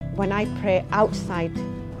when I pray outside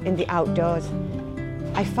in the outdoors,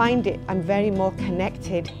 I find I'm very more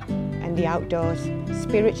connected in the outdoors,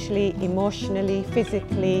 spiritually, emotionally,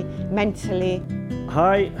 physically, mentally.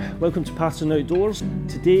 Hi, welcome to Paths and Outdoors.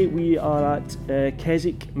 Today we are at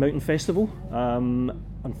Keswick Mountain Festival.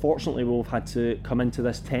 Unfortunately, we've had to come into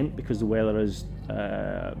this tent because the weather has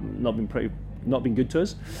not been good to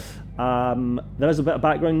us. There is a bit of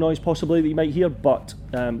background noise possibly that you might hear, but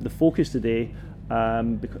the focus today,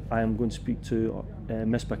 because I am going to speak to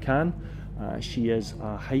Misba. She is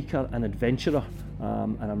a hiker and adventurer,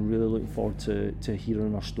 and I'm really looking forward to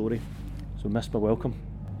hearing her story. So Misba, welcome.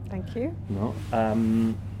 Thank you. No.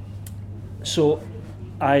 So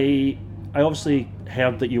I obviously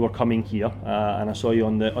heard that you were coming here, and I saw you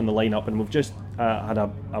on the lineup, and we've just had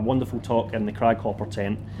a wonderful talk in the Craghopper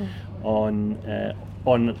tent on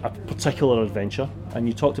a particular adventure, and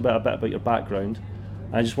you talked a bit about your background.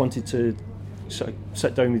 I just wanted to sort of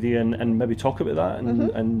sit down with you and maybe talk about that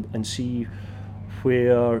and see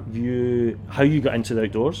how you got into the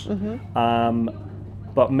outdoors,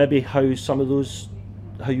 but maybe how you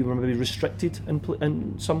were maybe restricted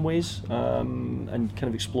in some ways, and kind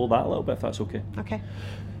of explore that a little bit, if that's okay. Okay.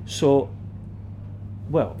 So,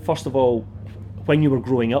 well, first of all, when you were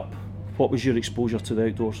growing up, what was your exposure to the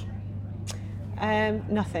outdoors?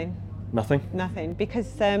 Nothing. Nothing? Nothing,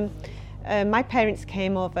 because my parents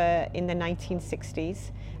came over in the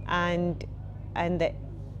 1960s, and the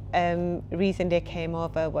reason they came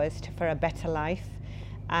over was for a better life,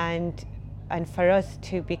 and for us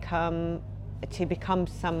to become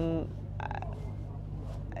someone,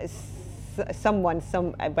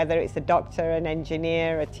 whether it's a doctor, an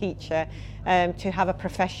engineer, a teacher, to have a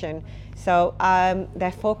profession. So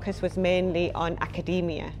their focus was mainly on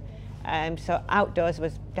academia. So outdoors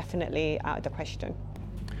was definitely out of the question.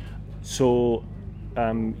 So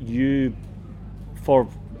you, for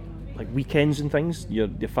like weekends and things, your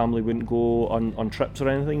family wouldn't go on trips or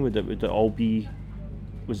anything? Would it all be,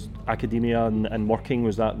 was academia and working,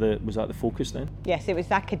 was that the focus then? Yes, it was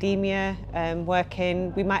academia,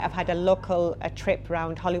 working. We might have had a trip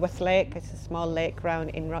around Hollyworth Lake. It's a small lake round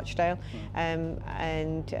in Rochdale, and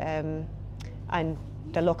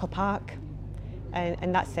the local park,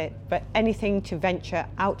 and that's it. But anything to venture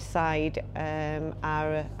outside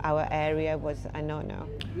our area was a no-no.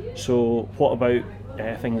 So what about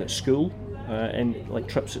things at school, and like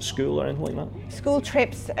trips at school or anything like that? School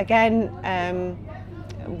trips, again,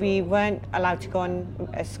 we weren't allowed to go on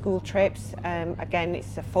school trips. Again,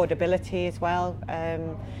 it's affordability as well.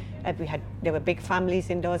 There were big families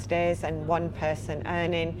in those days and one person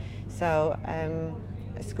earning, so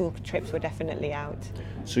school trips were definitely out.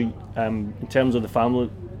 So in terms of the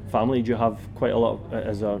family, do you have quite a lot do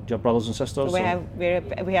you have brothers and sisters? We have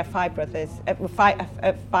 5 brothers,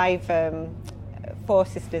 four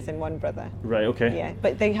sisters and 1 brother. Right, okay. Yeah,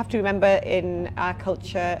 but you have to remember, in our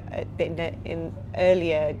culture, in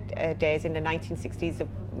earlier days, in the 1960s,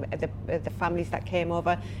 the families that came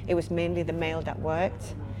over, it was mainly the male that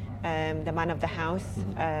worked, the man of the house,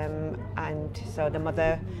 and so the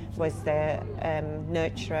mother was the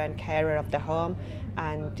nurturer and carer of the home,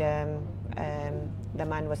 and the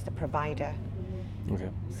man was the provider. Okay.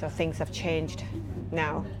 So things have changed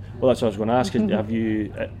now. Well, that's what I was going to ask. Have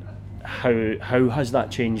you? How has that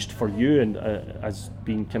changed for you, and as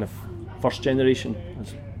being kind of first generation?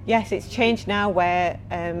 Yes, it's changed now, where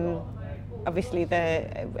obviously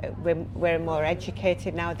we're more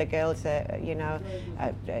educated now. The girls are,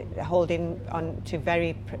 holding on to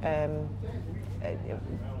very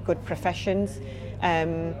good professions.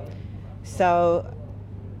 So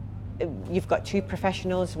you've got 2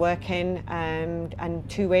 professionals working, and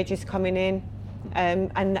 2 wages coming in,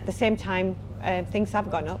 and at the same time, things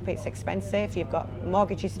have gone up. It's expensive. You've got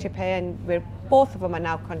mortgages to pay, and both of them are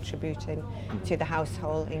now contributing to the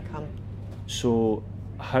household income. So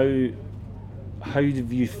how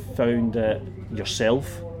have you found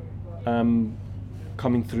yourself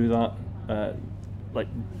coming through that, like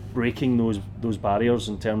breaking those barriers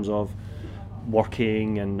in terms of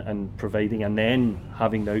working and providing, and then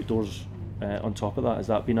having the outdoors on top of that?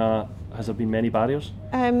 Has there been many barriers?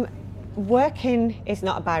 Working is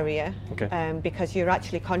not a barrier, okay. Because you're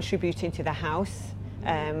actually contributing to the house,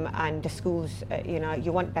 and the schools.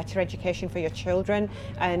 You want better education for your children,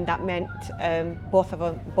 and that meant both of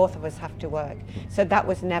us have to work. So that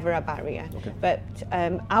was never a barrier. Okay. But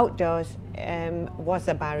outdoors was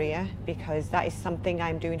a barrier, because that is something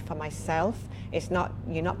I'm doing for myself. It's not,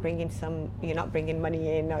 you're not bringing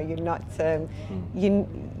money in, or you're not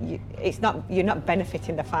you're not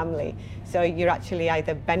benefiting the family. So you're actually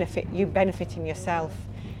either benefiting yourself.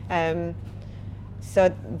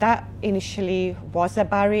 So that initially was a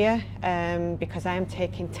barrier because I am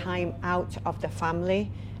taking time out of the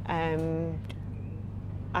family and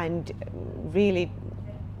really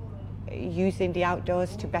using the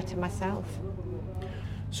outdoors to better myself.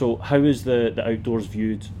 So how is the outdoors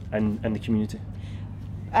viewed in the community?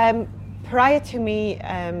 Prior to me,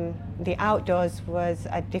 the outdoors was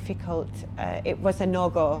a difficult, it was a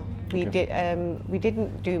no-go. We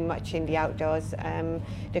didn't do much in the outdoors.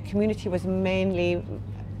 The community was mainly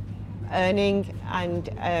earning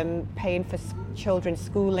and paying for children's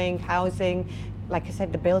schooling, housing. Like I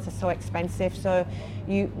said, the bills are so expensive, so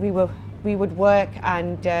we would work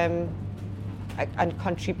and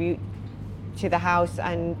contribute to the house,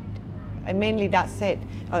 and mainly that's it.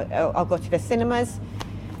 I'll go to the cinemas.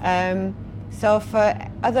 So for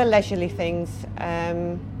other leisurely things,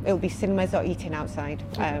 it'll be cinemas or eating outside,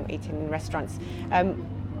 eating in restaurants.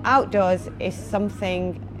 Outdoors is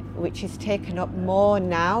something which is taken up more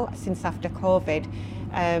now since after COVID.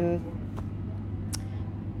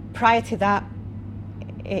 Prior to that,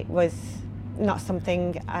 it was not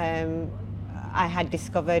something I had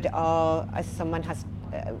discovered, or as someone has.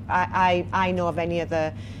 I know of any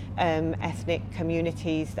other ethnic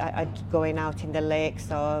communities that are going out in the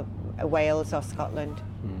lakes or Wales or Scotland.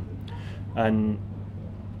 And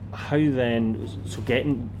how then? So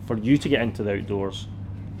for you to get into the outdoors,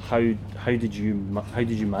 how did you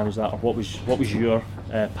manage that, or what was your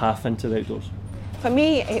path into the outdoors? For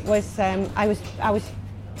me, it was I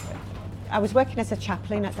was working as a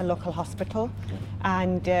chaplain at the local hospital,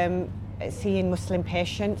 and seeing Muslim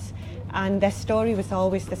patients, and their story was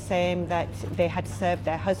always the same, that they had served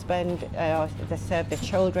their husband, or they served their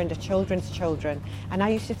children, the children's children. And I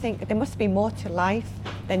used to think there must be more to life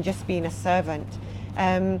than just being a servant.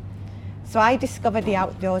 So I discovered the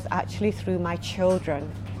outdoors actually through my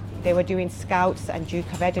children. They were doing Scouts and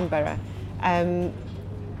Duke of Edinburgh. And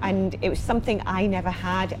it was something I never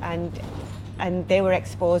had, and they were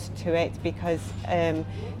exposed to it because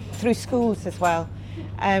through schools as well.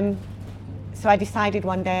 So I decided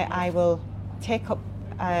one day I will take up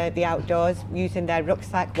the outdoors using their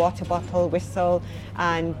rucksack, water bottle, whistle,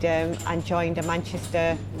 and joined a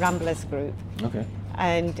Manchester Ramblers group. Okay.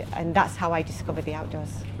 And that's how I discovered the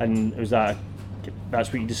outdoors. And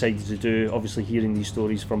that's what you decided to do, obviously hearing these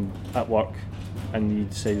stories from at work, and you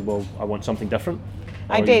decided, well, I want something different?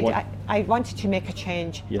 I did. I wanted to make a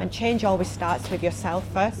change, and change always starts with yourself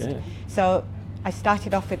first. Yeah. So I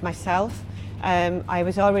started off with myself.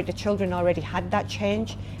 The children already had that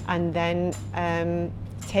change, and then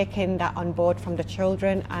taking that on board from the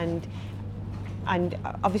children and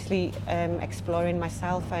obviously exploring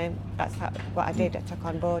myself. That's what I did. I took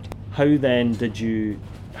on board. How did you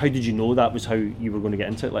know that was how you were going to get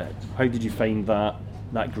into it? Like, how did you find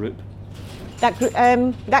that group? That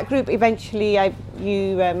group eventually,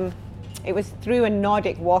 it was through a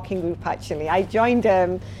Nordic walking group actually. I joined.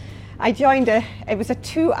 It was a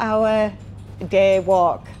 2-hour day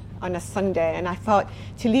walk on a Sunday, and I thought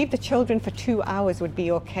to leave the children for 2 hours would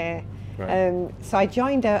be okay. Right. So I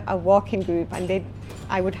joined a walking group, and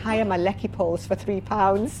I would hire my lecky poles for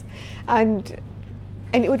 £3, and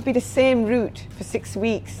it would be the same route for 6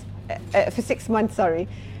 months.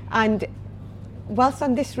 And whilst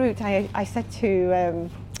on this route, I said to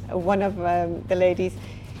one of the ladies,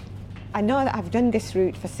 I know that I've done this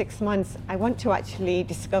route for 6 months. I want to actually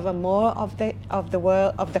discover more of the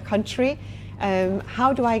world, of the country.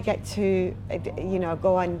 How do I get to,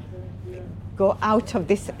 go out of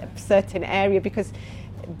this certain area? Because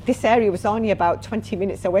this area was only about 20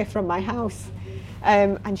 minutes away from my house.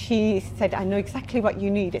 And she said, I know exactly what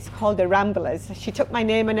you need. It's called the Ramblers. She took my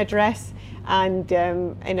name and address, and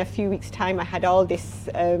in a few weeks' time, I had all this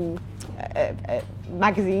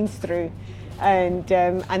magazines through. And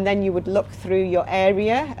then you would look through your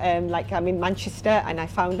area, like I'm in Manchester, and I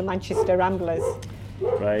found the Manchester Ramblers.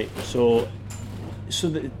 Right. So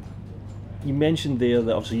you mentioned there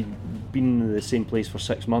that obviously you'd been in the same place for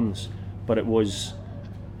 6 months, but it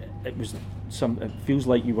feels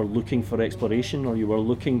like you were looking for exploration, or you were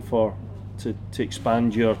looking to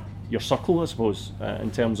expand your circle, I suppose,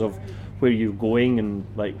 in terms of where you're going, and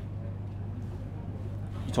like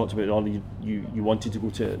you talked about all you wanted to go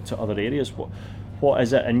to other areas. What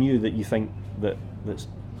is it in you that you think that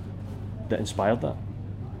inspired that?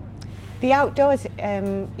 The outdoors,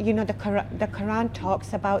 the Quran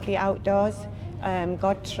talks about the outdoors.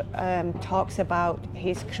 God talks about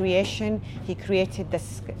His creation. He created the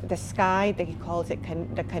sky, that He calls it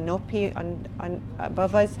the canopy on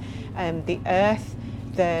above us, the earth,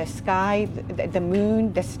 the sky, the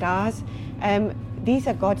moon, the stars. These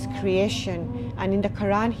are God's creation, And in the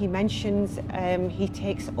Quran, he mentions he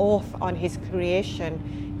takes oath on his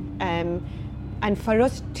creation, and for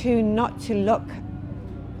us to not to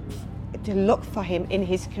look for him in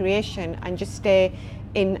his creation and just stay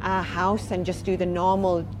in our house and just do the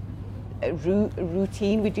normal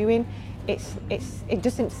routine we're doing, it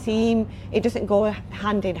doesn't go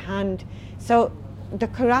hand in hand. So the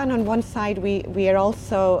Quran, on one side, we are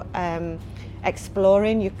also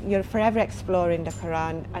exploring. You're forever exploring the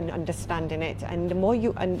Quran and understanding it, and the more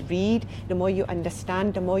you read, the more you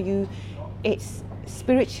understand, the more it's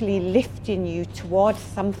spiritually lifting you towards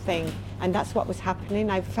something. And that's what was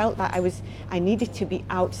happening. I felt that I needed to be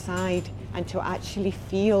outside and to actually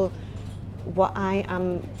feel what I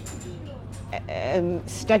am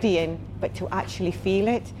studying, but to actually feel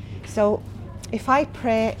it. So if I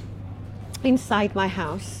pray inside my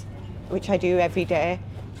house, which I do every day,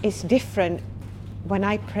 it's different when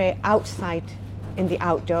I pray outside in the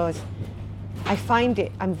outdoors. I find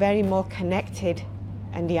I'm very more connected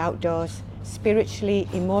in the outdoors, spiritually,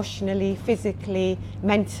 emotionally, physically,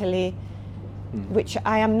 mentally, which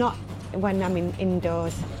I am not when I'm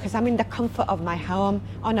indoors, because I'm in the comfort of my home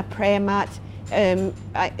on a prayer mat.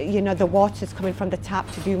 The water's coming from the tap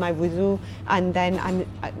to do my wuzu, and then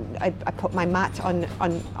I put my mat on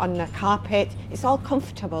the carpet. It's all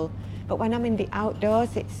comfortable. But when I'm in the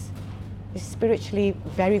outdoors, it's spiritually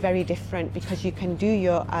very, very different, because you can do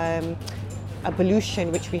your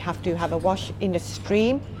ablution, which we have to have a wash in the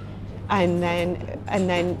stream, and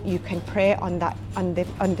then you can pray on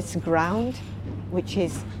this ground, which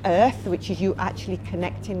is earth, which is you actually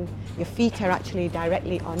connecting. Your feet are actually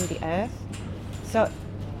directly on the earth. So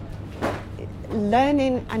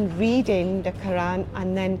learning and reading the Quran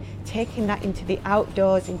and then taking that into the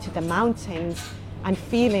outdoors, into the mountains, and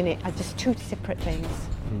feeling it are just two separate things.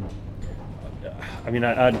 I mean,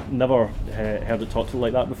 I'd never heard it talked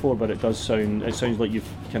like that before, but it sounds like you've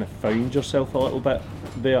kind of found yourself a little bit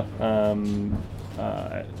there. And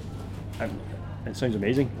it sounds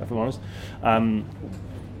amazing, if I'm honest.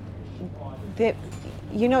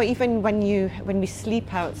 Even when we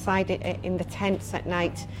sleep outside in the tents at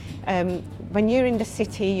night, when you're in the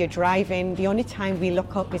city, you're driving, the only time we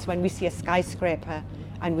look up is when we see a skyscraper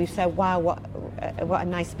and we say, wow, what a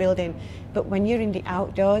nice building. But when you're in the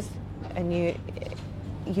outdoors and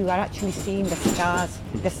you are actually seeing the stars,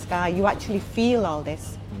 the sky, you actually feel all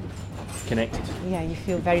this. Connected. Yeah, you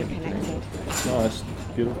feel very connected. Oh, that's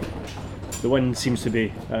beautiful. The wind seems to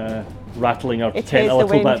be rattling our tent a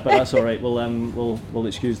little bit, but that's all right. We'll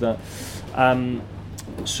excuse that.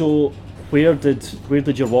 So, where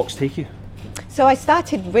did your walks take you? So I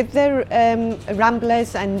started with the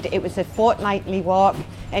Ramblers, and it was a fortnightly walk,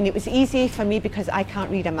 and it was easy for me because I can't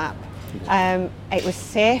read a map. It was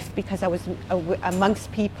safe because I was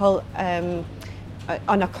amongst people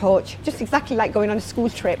on a coach, just exactly like going on a school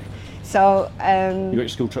trip. So you got your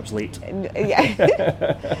school trips late.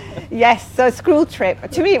 Yeah. Yes. So a school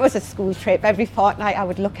trip. To me, it was a school trip. Every fortnight, I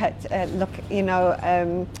would look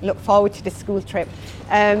forward to the school trip,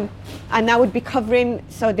 and I would be covering.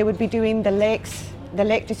 So they would be doing the Lake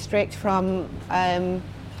District from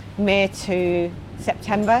May to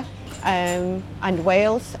September, and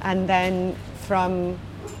Wales, and then from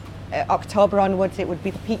October onwards, it would be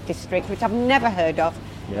the Peak District, which I've never heard of.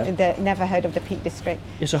 Yeah. Never heard of the Peak District.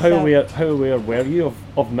 Yeah, so how aware were you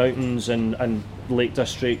of mountains and Lake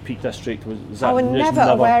District, Peak District? I was never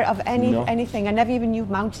aware of anything. I never even knew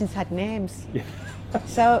mountains had names. Yeah.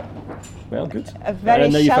 So, well, good. A very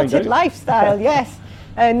sheltered lifestyle, yes.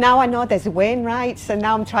 Now I know there's Wainwrights, and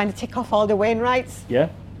now I'm trying to tick off all the Wainwrights. Yeah,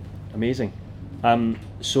 amazing.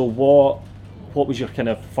 So what was your kind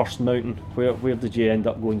of first mountain? Where did you end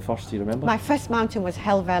up going first? Do you remember? My first mountain was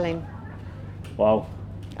Helvellyn. Wow.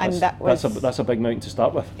 And that's a big mountain to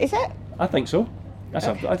start with. Is it? I think so.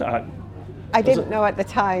 I didn't know at the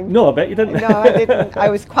time. No, I bet you didn't. No, I didn't. I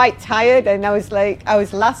was quite tired, and I was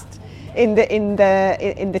last in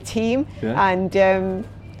the team, yeah.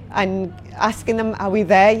 And asking them, are we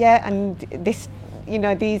there yet? And this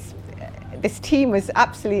team was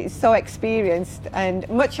absolutely so experienced and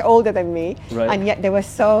much older than me, right. And yet they were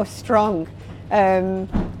so strong.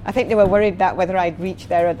 I think they were worried that whether I'd reach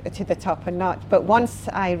there to the top or not. But once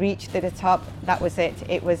I reached to the top, that was it.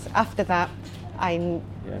 It was after that, I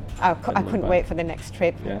couldn't wait for the next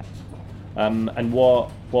trip. Yeah. And what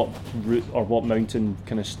route or what mountain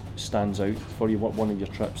kind of stands out for you? What one of your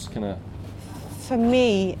trips kind of? For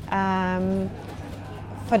me,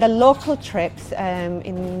 for the local trips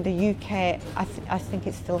in the UK, I think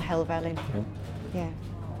it's still Helvellyn. Yeah.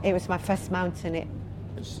 It was my first mountain.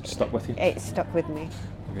 It's stuck with you? It stuck with me.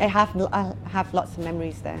 Okay. I have lots of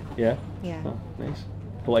memories there. Yeah? Yeah. Oh, nice.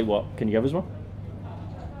 Like what? Can you give us one?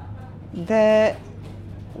 Because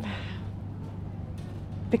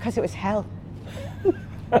it was hell.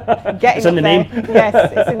 It's in the name. Yes,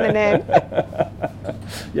 it's in the name.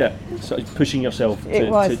 Yeah, so pushing yourself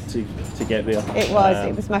to get there.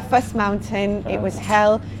 It was my first mountain. It was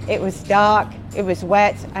hell. It was dark. It was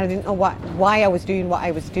wet. I didn't know why I was doing what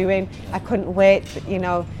I was doing. I couldn't wait,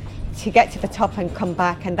 to get to the top and come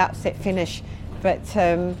back, and that's it, finish. But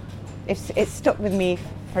it's stuck with me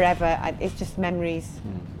forever. It's just memories.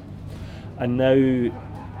 And now,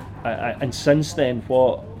 and since then,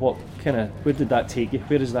 what kind of, where did that take you?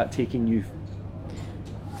 Where is that taking you?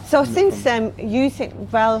 So since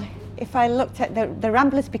if I looked at the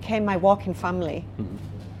Ramblers became my walking family,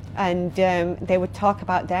 and they would talk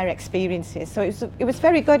about their experiences. So it was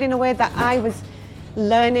very good in a way that I was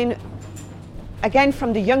learning again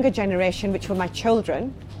from the younger generation, which were my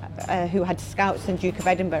children, who had Scouts and Duke of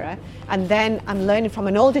Edinburgh, and then I'm learning from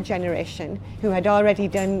an older generation who had already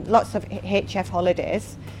done lots of HF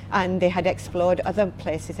holidays, and they had explored other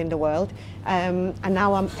places in the world, and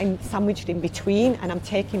now I'm sandwiched in between, and I'm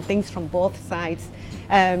taking things from both sides.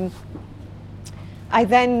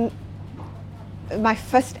 My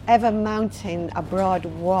first ever mountain abroad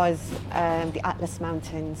was the Atlas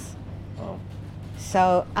Mountains. Wow.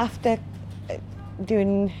 So after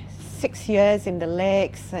doing 6 years in the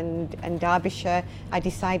lakes and Derbyshire, I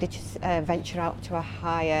decided to venture out to a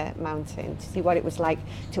higher mountain to see what it was like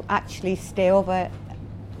to actually stay over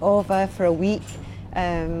for a week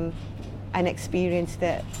and experience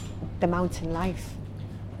the mountain life.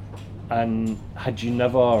 And had you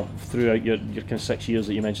never, throughout your kind of 6 years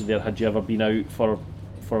that you mentioned there, had you ever been out for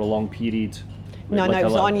a long period? No, it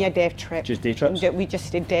was only a day trip. Just day trips? We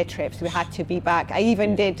just did day trips. We had to be back. I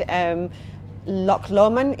even did Loch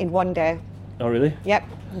Lomond in one day. Oh, really? Yep.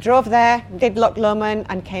 Drove there, did Loch Lomond,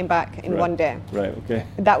 and came back in one day. Right, okay.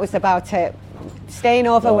 That was about it. Staying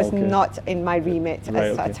over was not in my remit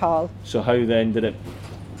at all. So how then did it...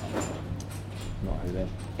 Not how then.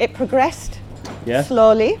 It progressed. Yeah?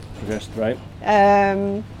 Slowly. Progressed, right.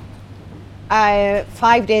 5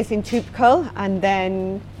 days in Toubkal, and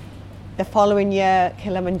then the following year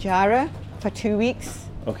Kilimanjaro for 2 weeks.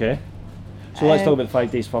 Okay. So let's talk about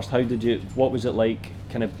 5 days first. What was it like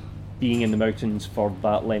kind of being in the mountains for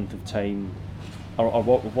that length of time? Or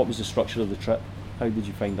what was the structure of the trip? How did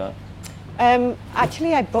you find that?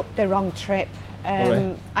 Actually, I booked the wrong trip.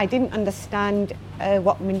 Right. I didn't understand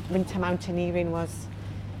what winter mountaineering was.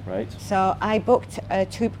 Right. So I booked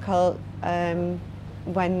Toubkal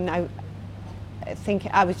when I think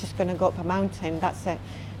I was just going to go up a mountain, that's it.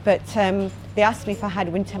 But they asked me if I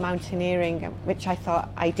had winter mountaineering, which I thought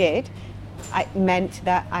I did. It meant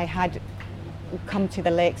that I had come to the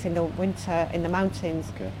lakes in the winter in the mountains,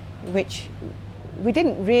 which we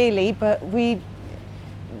didn't really, but we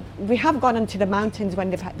have gone onto the mountains when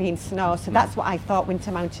there've been snow, so that's what I thought winter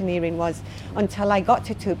mountaineering was, until I got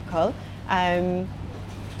to Toubkal.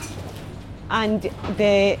 And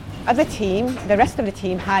the rest of the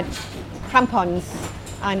team had crampons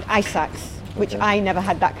and ice axe, which I never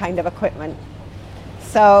had that kind of equipment.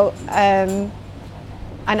 So,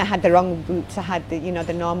 and I had the wrong boots. I had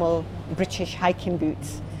the normal British hiking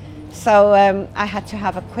boots. So I had to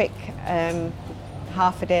have a quick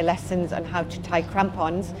half-a-day lessons on how to tie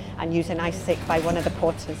crampons and use an ice pick by one of the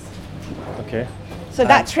porters. Okay. So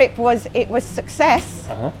that trip was success,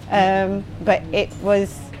 but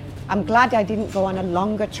I'm glad I didn't go on a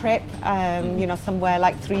longer trip, somewhere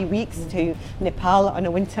like 3 weeks to Nepal on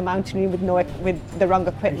a winter mountaineering with the wrong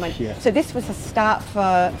equipment. Yeah. So this was a start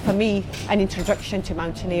for me, an introduction to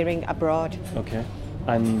mountaineering abroad. Okay.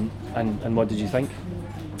 And what did you think?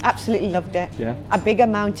 Absolutely loved it. Yeah. A bigger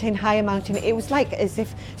mountain, higher mountain. It was like as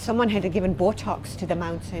if someone had given Botox to the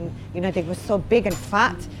mountain. They were so big and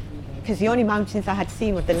fat, because the only mountains I had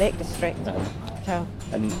seen were the Lake District. So.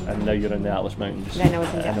 And now you're in the Atlas Mountains. Then I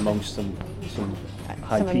was in amongst some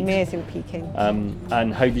high some peaks. amazing peaking.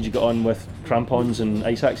 And how did you get on with crampons and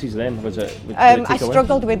ice axes then? Did it take away?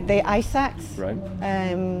 Struggled with the ice axe. Right.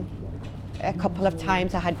 A couple of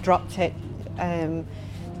times I had dropped it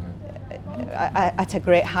at a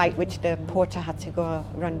great height, which the porter had to go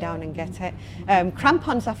run down and get it.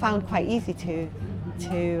 Crampons I found quite easy to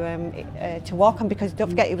walk on, because don't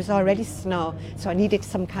forget it was already snow, so I needed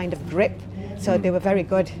some kind of grip. So they were very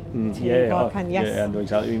good to walk on. Yes. Yeah, I know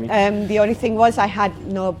exactly what you mean. The only thing was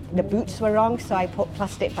the boots were wrong, so I put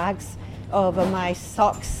plastic bags over my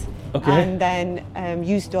socks, and then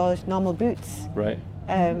used those normal boots. Right.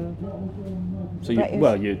 So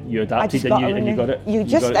you adapted and you got it. You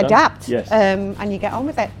just adapt, yes. And you get on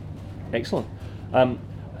with it. Excellent. And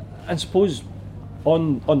suppose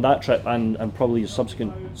on that trip and probably your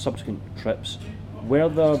subsequent trips, were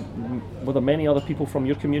there many other people from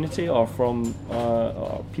your community or from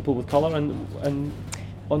people with colour and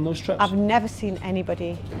on those trips? I've never seen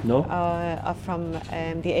anybody No? from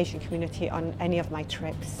the Asian community on any of my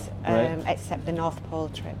trips, Right. except the North Pole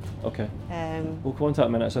trip. Okay. We'll come on to that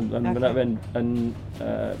in a minute. And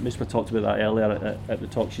Misba talked about that earlier at the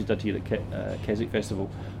talk she did here at Keswick Festival,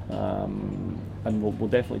 and we'll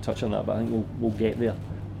definitely touch on that. But I think we'll get there.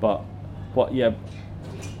 But yeah.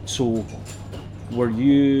 So, were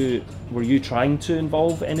you trying to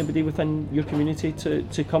involve anybody within your community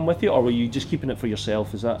to come with you, or were you just keeping it for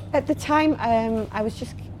yourself? Is that At the time, I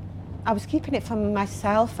was keeping it for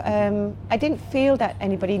myself. I didn't feel that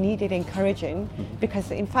anybody needed encouraging,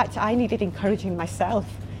 because in fact I needed encouraging myself.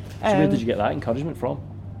 So where did you get that encouragement from?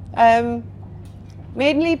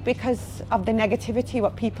 Mainly because of the negativity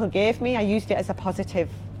what people gave me. I used it as a positive.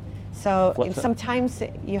 So sometimes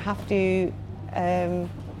you have to,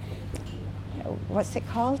 what's it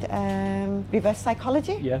called? Reverse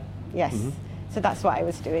psychology? Yeah. Yes. So that's what I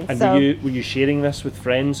was doing. And so were you sharing this with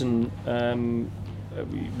friends, and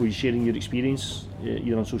were you sharing your experience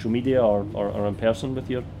either on social media or in person with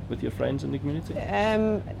your friends in the community?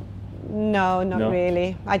 No, not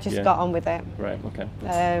really. I just got on with it. Right. Okay.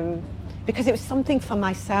 Because it was something for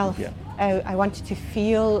myself. Yeah. I wanted to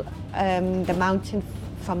feel the mountain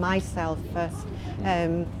for myself first.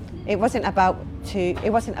 It wasn't about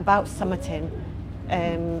summiting.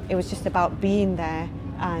 It was just about being there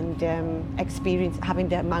and having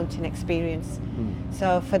the mountain experience.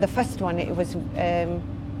 So for the first one, it was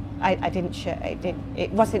I didn't share.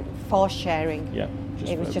 It wasn't for sharing. Yeah.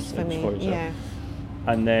 It was just for me. Yeah.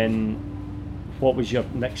 And then, what was your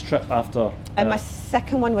next trip after? My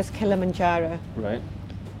second one was Kilimanjaro. Right.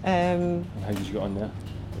 And how did you get on there?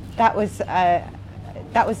 That was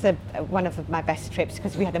one of my best trips,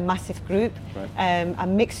 because we had a massive group, right. A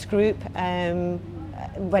mixed group.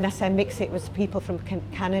 When I say mixed, it was people from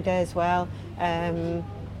Canada as well, and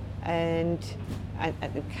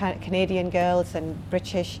Canadian girls and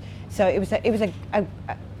British. So it was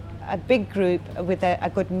a big group with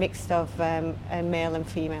a good mix of male and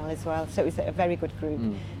female as well. So it was a very good group.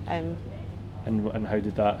 And how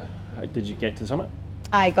did that? How did you get to the summit?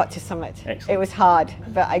 I got to summit. Excellent. It was hard,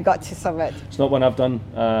 but I got to summit. It's not one I've done.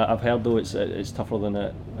 I've heard though it's tougher than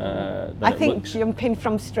it. I think jumping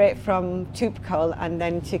straight from Tupkal and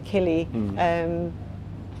then to Kili.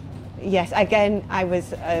 Yes, again I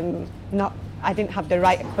was not. I didn't have the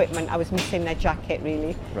right equipment. I was missing a jacket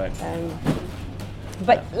really. Right.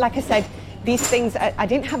 But like I said, these things, I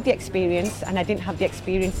didn't have the experience, and I didn't have the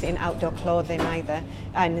experience in outdoor clothing either.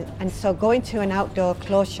 And so going to an outdoor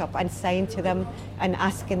clothes shop and saying to them and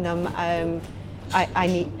asking them, I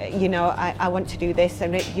need, I want to do this,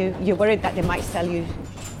 and you're worried that they might sell you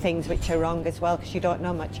things which are wrong as well, because you don't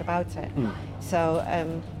know much about it. So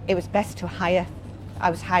it was best to hire. I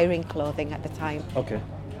was hiring clothing at the time. Okay.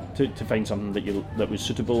 To find something that was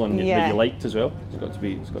suitable and that you liked as well.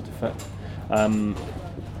 It's got to fit.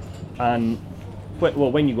 And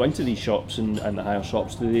when you go into these shops and the hire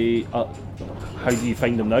shops, do they? How do you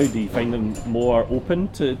find them now? Do you find them more open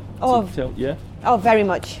to tell? Yeah. Oh, very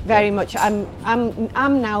much.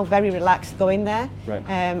 I'm now very relaxed going there. Right.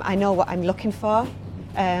 I know what I'm looking for.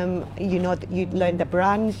 You learn the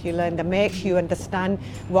brands, you learn the makes, you understand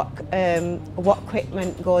what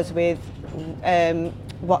equipment goes with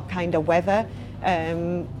what kind of weather.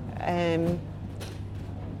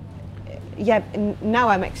 Now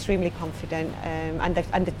I'm extremely confident,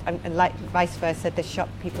 and like vice versa, the shop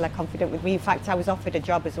people are confident with me. In fact, I was offered a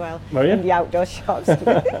job as well in the outdoor shops. I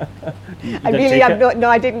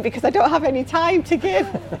didn't, because I don't have any time to give.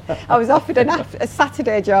 I was offered a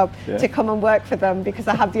Saturday job to come and work for them because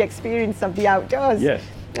I have the experience of the outdoors. Yes.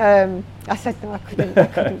 I said no, I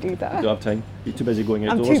couldn't do that. You don't have time. You're too busy going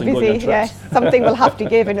outdoors. I'm too and busy. Going on trips. Yes, something will have to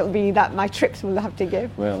give, and it'll be that my trips will have to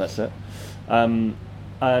give. Well, that's it.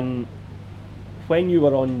 And when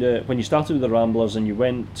you started with the Ramblers and you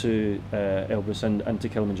went to Elbrus and to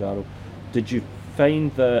Kilimanjaro, did you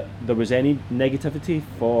find that there was any negativity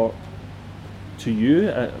to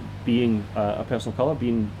you being a person of colour,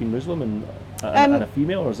 being Muslim and a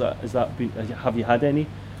female, or have you had any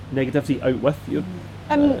negativity out with you?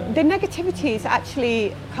 The negativity is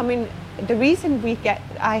actually coming. The reason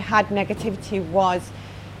I had negativity was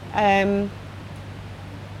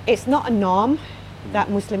it's not a norm that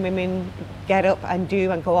Muslim women get up and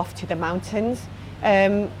do and go off to the mountains,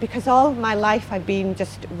 because all my life I've been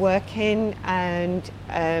just working, and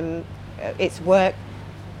it's work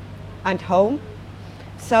and home.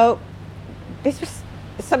 So this was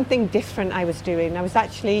something different I was doing. I was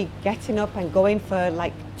actually getting up and going for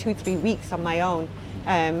like 2-3 weeks on my own,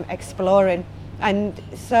 exploring, And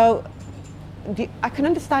so I can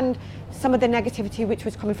understand some of the negativity which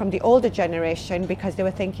was coming from the older generation, because they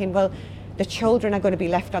were thinking, well, the children are going to be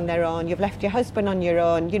left on their own. You've left your husband on your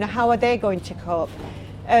own. You know, how are they going to cope?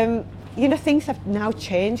 You know, things have now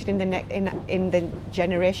changed in the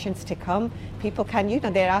generations to come. People can, you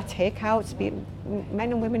know, there are takeouts.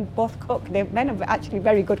 Men and women both cook. Men are actually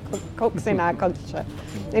very good cooks in our culture.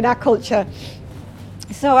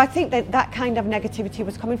 So I think that kind of negativity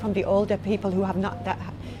was coming from the older people who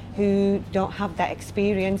don't have that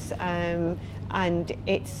experience, and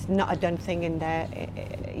it's not a done thing in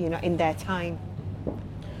their time.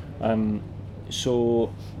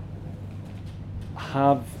 So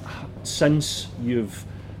since you've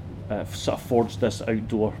sort of forged this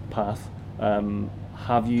outdoor path,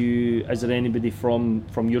 is there anybody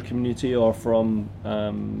from your community or from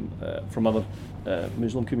other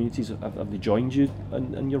Muslim communities, have they joined you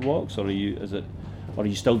in your walks, or are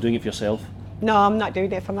you still doing it for yourself? No, I'm not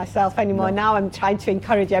doing it for myself anymore. No. Now I'm trying to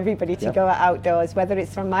encourage everybody to go outdoors, whether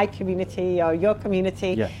it's from my community or your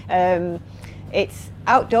community. Yeah. It's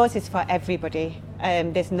outdoors is for everybody.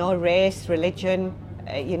 There's no race, religion.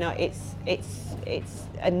 You know, it's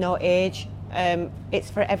no age.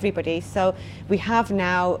 It's for everybody. So we have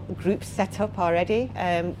now groups set up already.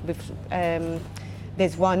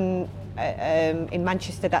 There's one in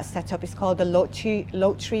Manchester that's set up. It's called the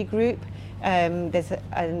Lotree Group. There's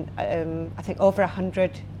I think over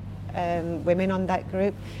 100 women on that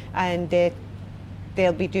group, and they're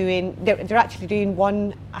actually doing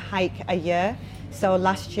one hike a year. So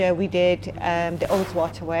last year we did the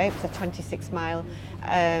Ullswater Way. It was a 26-mile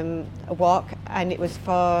walk, and it was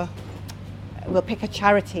we'll pick a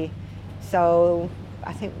charity. So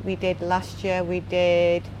I think last year we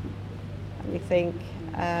did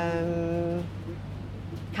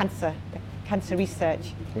cancer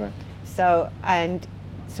research. Right. So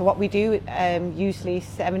what we do, usually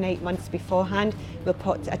 7-8 months beforehand, we'll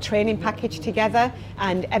put a training package together,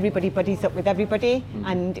 and everybody buddies up with everybody,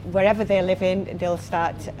 and wherever they live in, they'll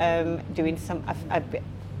start doing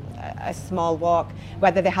a small walk.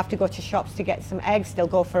 Whether they have to go to shops to get some eggs, they'll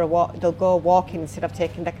go for a walk. They'll go walking instead of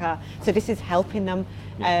taking the car. So this is helping them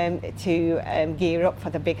to gear up for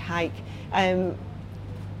the big hike. And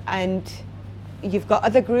you've got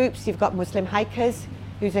other groups. You've got Muslim Hikers,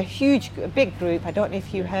 who's a big group. I don't know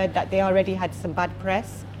if you heard that they already had some bad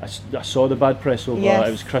press. I saw the bad press over. Yes.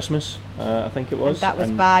 It was Christmas, I think it was. And that was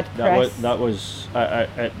bad press. It was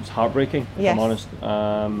heartbreaking, if I'm honest.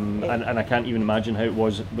 And I can't even imagine how it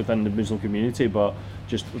was within the Muslim community, but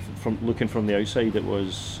just from looking from the outside, it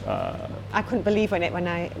was. I couldn't believe when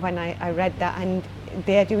I read that, and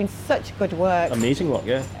they're doing such good work. Amazing work,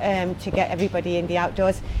 yeah. To get everybody in the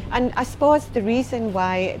outdoors, and I suppose the reason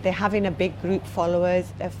why they're having a big group following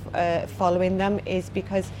them is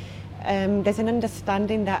because there's an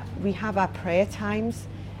understanding that we have our prayer times,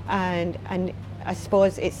 and I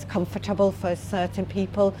suppose it's comfortable for certain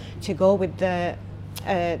people to go with the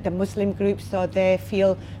Muslim group, so they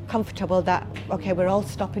feel comfortable that okay, we're all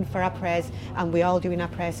stopping for our prayers and we're all doing our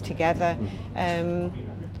prayers together.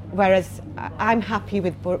 Whereas I'm happy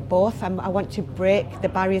with both. I want to break the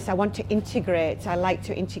barriers. I want to integrate. I like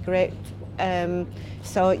to integrate.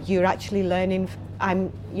 So you're actually learning.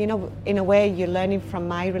 In a way, you're learning from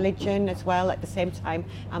my religion as well. At the same time,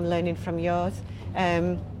 I'm learning from yours.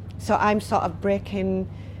 So I'm sort of breaking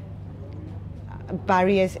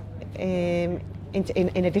barriers in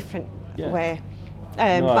a different way.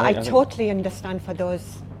 But I totally understand for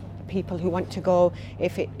those people who want to go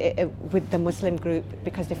with the Muslim group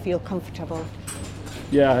because they feel comfortable.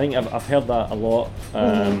 Yeah, I think I've heard that a lot.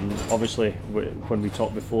 Obviously, when we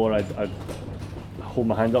talked before, I hold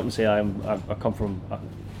my hand up and say I come from a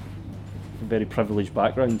very privileged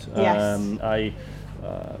background. Yes.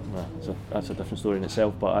 That's a different story in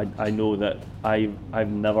itself. But I know that I've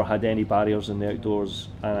never had any barriers in the outdoors,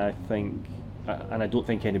 and I don't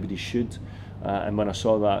think anybody should. And when I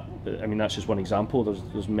saw that, I mean, that's just one example.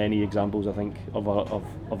 There's many examples, I think, of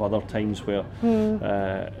other times where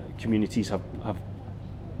communities have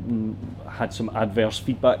had some adverse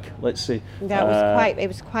feedback. Let's say it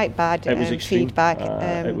was quite bad. It was extreme. Feedback.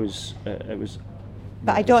 It was.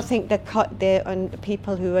 But I don't think the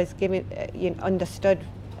people who was giving understood.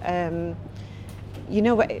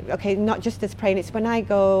 Not just as praying. It's when I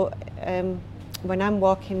go. When I'm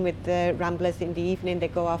walking with the ramblers in the evening, they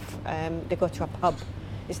go to a pub.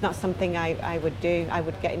 It's not something I would do. I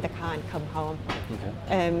would get in the car and come home.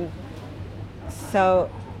 Okay. So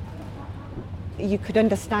you could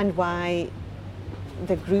understand why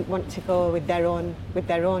the group want to go with their own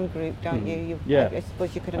group, don't you? I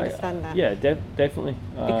suppose you could understand that. Yeah, definitely.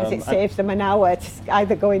 Because it saves them an hour to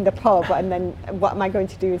either go in the pub and then what am I going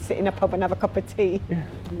to do? Sit in a pub and have a cup of tea? Yeah.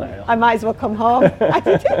 Well, I might as well come home.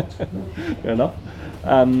 Fair enough.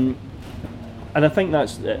 And I think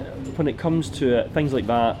that's when it comes to things like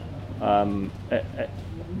that.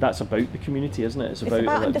 That's about the community, isn't it? It's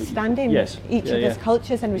about understanding each other's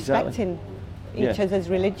cultures and respecting each other's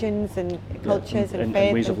religions and cultures and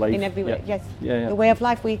faith ways of life. In every way. Yes, the way of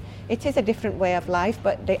life. It is a different way of life,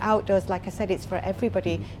 but the outdoors, like I said, it's for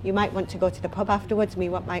everybody. You might want to go to the pub afterwards.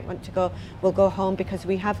 Might want to go. We'll go home because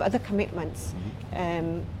we have other commitments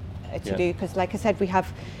to do. Because, like I said,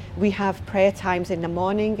 we have prayer times in the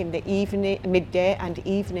morning, in the evening, midday, and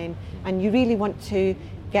evening, and you really want to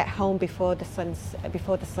get home before the sun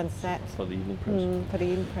sets. For the evening prayers. For the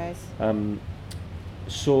evening prayers.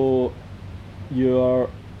 So you're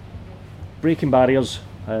breaking barriers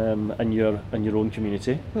in your own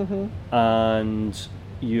community, and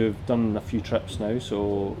you've done a few trips now.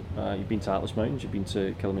 So you've been to Atlas Mountains, you've been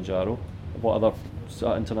to Kilimanjaro. What other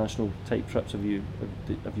international type trips have you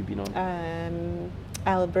been on?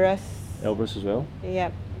 Elbrus. Elbrus as well.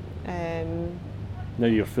 Yep. Now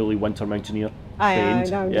you're fully winter mountaineer. I am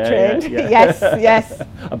trained. Yes.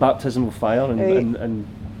 A baptism of fire in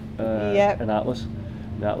Atlas,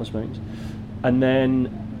 the Atlas Mountains. And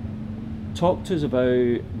then talk to us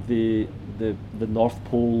about the North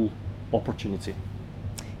Pole opportunity.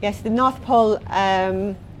 Yes, the North Pole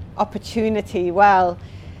opportunity. Well,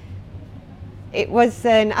 it was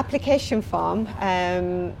an application form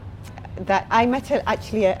that I met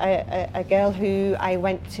a girl who I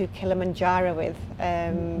went to Kilimanjaro with,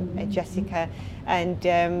 Jessica,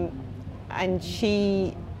 and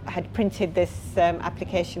she had printed this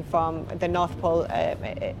application form, the North Pole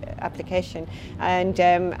application, and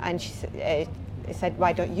she said,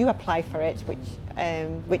 "Why don't you apply for it?"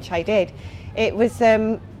 Which I did. It was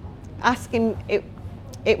asking.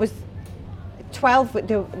 It was 12.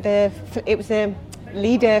 It was a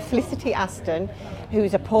leader, Felicity Aston, who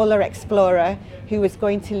was a polar explorer, it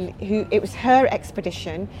was her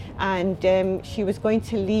expedition, and she was going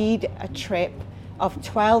to lead a trip of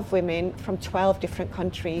 12 women from 12 different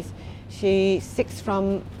countries. 6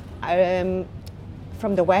 from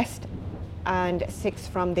the west and 6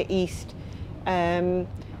 from the east. And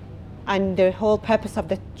the whole purpose of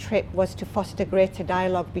the trip was to foster greater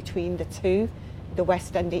dialogue between the two, the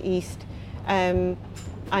west and the east, and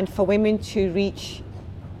for women to reach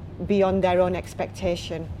beyond their own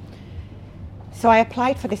expectation. So I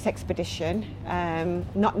applied for this expedition,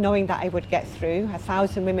 not knowing that I would get through.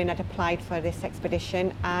 1,000 women had applied for this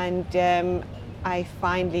expedition, and I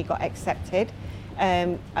finally got accepted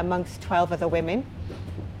amongst 12 other women.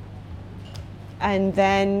 And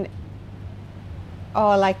then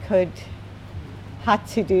all I had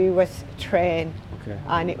to do was train,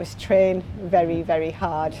 and it was train very, very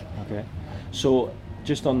hard. Okay, so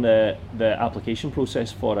just on the application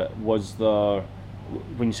process for it, was there,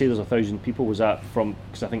 when you say there's 1,000 people, was that from,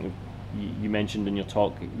 because I think you mentioned in your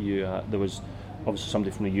talk, there was obviously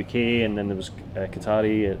somebody from the UK, and then there was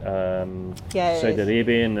Qatari, Saudi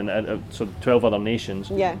Arabian, and so 12 other nations.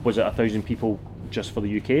 Yeah. Was it 1,000 people just for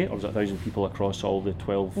the UK, or was it 1,000 people across all the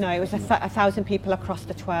 12? No, it was 1,000 people across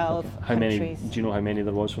the 12 How countries. Many? Do you know how many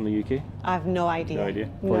there was from the UK? I have no idea. No idea.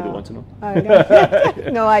 Probably don't want to know. Oh,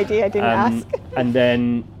 no. No idea. I didn't ask. And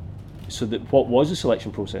then, what was the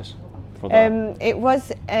selection process for that? It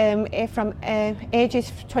was from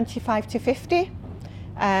ages 25 to 50.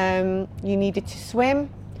 You needed to swim,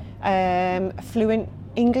 fluent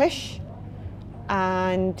English,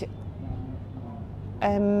 and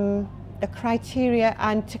the criteria,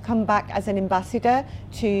 and to come back as an ambassador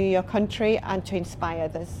to your country and to inspire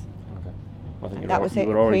others. Okay. I think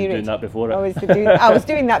you were already doing that before. I was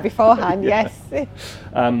doing that beforehand, yes.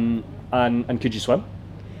 And could you swim?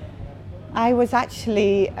 I was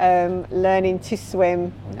actually learning to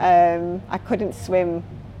swim. I couldn't swim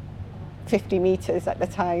 50 meters at the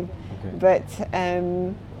time, but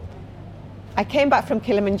I came back from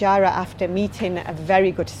Kilimanjaro after meeting a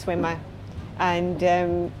very good swimmer,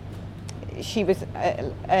 and she was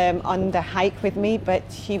on the hike with me, but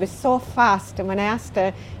she was so fast, and when I asked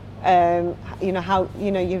her,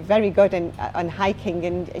 you're very good on hiking,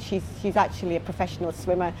 and she's actually a professional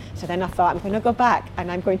swimmer. So then I thought, I'm going to go back and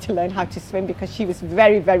I'm going to learn how to swim, because she was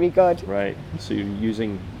very, very good. Right. So you're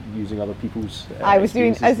using using other people's. I was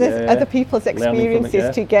doing other people's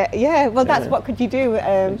experiences to get. Yeah, well, that's what could you do?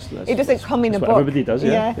 It doesn't come in a book. Everybody does.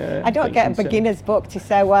 Yeah. I don't get a beginner's book to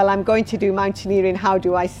say, well, I'm going to do mountaineering. How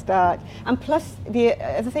do I start? And plus, the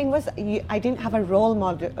thing was, I didn't have a role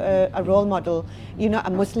model. A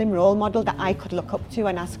Muslim role model that I could look up to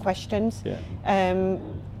and ask questions. Yeah.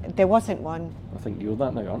 There wasn't one. I think you're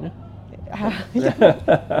that now, aren't you?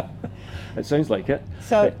 It sounds like it.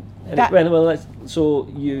 So so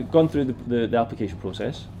you've gone through the application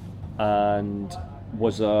process, and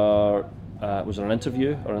was there an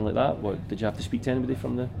interview or anything like that? What, did you have to speak to anybody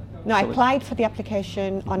from the? No, I applied for the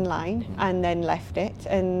application online and then left it,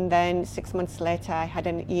 and then 6 months later I had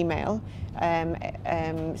an email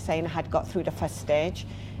saying I had got through the first stage,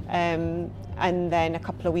 and then a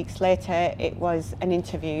couple of weeks later it was an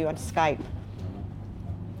interview on Skype.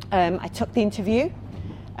 I took the interview,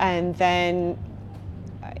 and then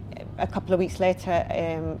a couple of weeks later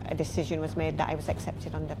a decision was made that I was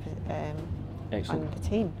accepted on the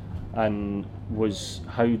team. And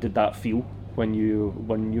how did that feel when you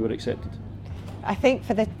were accepted? I think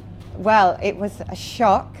it was a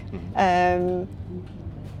shock, and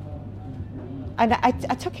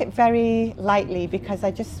I took it very lightly because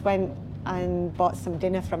I just went and bought some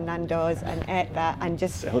dinner from Nando's and ate that and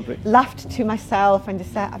just laughed to myself and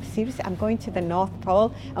just said, seriously, I'm going to the North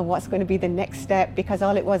Pole, and what's going to be the next step? Because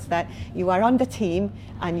all it was that you are on the team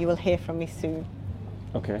and you will hear from me soon.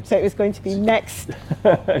 Okay. So it was going to be next.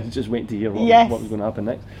 Just waiting to hear what was going to happen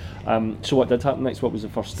next. So what did happen next? What was the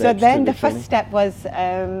first step? So then the first step was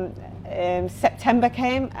September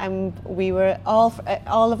came, and we were all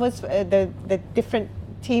of us, the different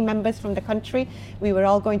team members from the country, we were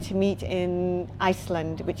all going to meet in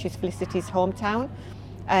Iceland, which is Felicity's hometown,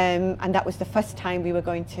 and that was the first time we were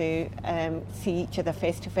going to see each other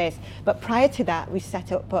face to face. But prior to that, we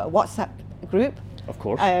set up a WhatsApp group, of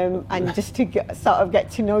course, and just to sort of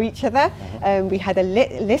get to know each other. We had a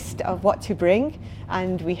list of what to bring,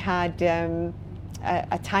 and we had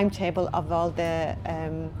a timetable of all the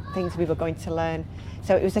things we were going to learn.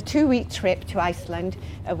 So it was a 2-week trip to Iceland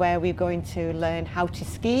where we were going to learn how to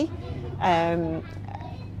ski,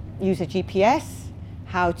 use a GPS,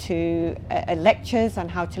 how to lectures on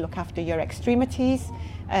how to look after your extremities,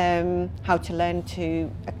 how to learn to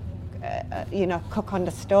cook on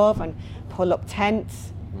the stove and pull up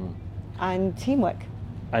tents, and teamwork.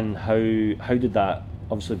 And how did that,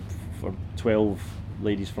 obviously for 12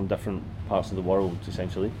 ladies from different parts of the world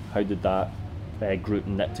essentially, how did that group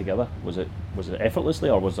knit together? Was it effortlessly,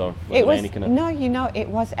 or was there any kind of? No, it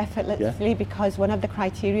was effortlessly, because one of the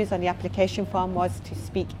criteria on the application form was to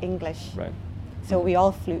speak English. Right. So we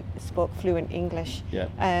all spoke fluent English. Yeah.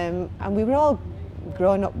 And we were all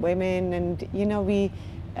grown-up women, and we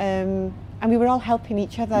were all helping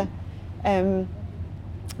each other. There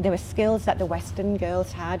were skills that the Western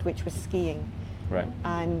girls had, which was skiing. Right.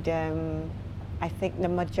 And I think the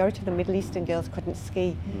majority of the Middle Eastern girls couldn't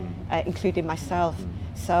ski, including myself.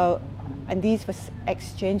 So, and these were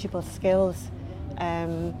exchangeable skills.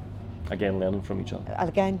 Again, learning from each other.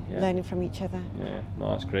 Learning from each other. Yeah, no,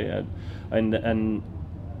 that's great. And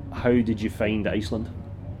how did you find Iceland?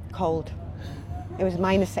 Cold. It was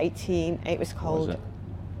 -18. It was cold. Was it?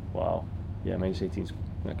 Wow. Yeah, -18.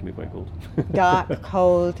 That can be quite cold. Dark,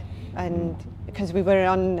 cold, and because we were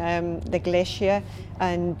on the glacier,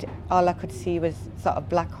 and all I could see was sort of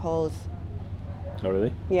black holes. Oh,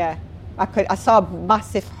 really? Yeah, I saw a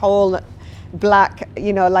massive hole, black,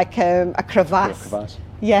 like a crevasse. A crevasse.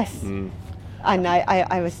 Yes, and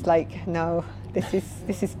I was like, no,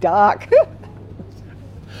 this is dark.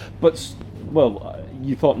 But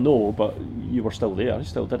you thought no, but you were still there. You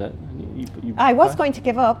still did it. I was going to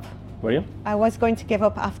give up. Were you? I was going to give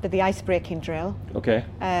up after the ice-breaking drill. Okay.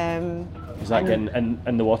 Is that getting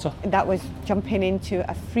in the water? That was jumping into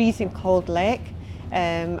a freezing cold lake,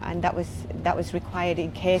 and that was required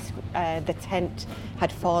in case the tent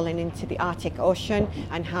had fallen into the Arctic Ocean,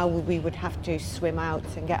 and how we would have to swim out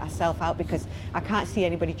and get ourselves out, because I can't see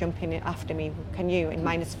anybody jumping in after me. Can you, in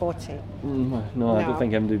 -40? No, I don't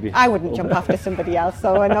think anybody would be. I wouldn't jump after somebody else,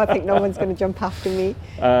 so I don't think no one's going to jump after me.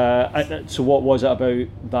 So what was it about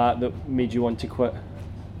that made you want to quit?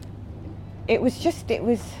 It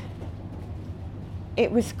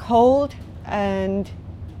was cold, and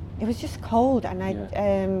it was just cold, and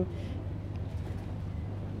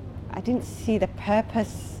I didn't see the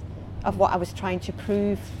purpose of what I was trying to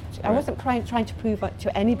prove. Right. I wasn't trying to prove it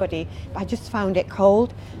to anybody, but I just found it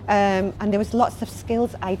cold, and there was lots of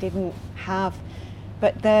skills I didn't have.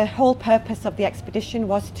 But the whole purpose of the expedition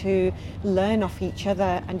was to learn off each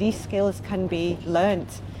other, and these skills can be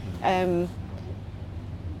learnt, and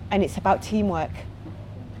it's about teamwork.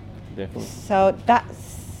 definitely. So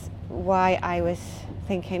that's why I was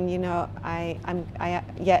thinking, you know,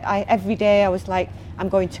 every day I was like, I'm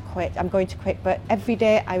going to quit. But every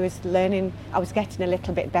day I was learning, I was getting a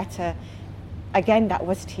little bit better. Again, that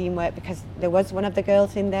was teamwork, because there was one of the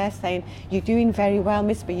girls in there saying, "You're doing very well,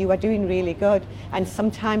 Misba. You are doing really good." And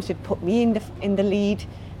sometimes would put me in the lead,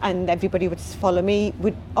 and everybody would just follow me.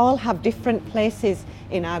 We'd all have different places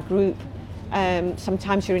in our group.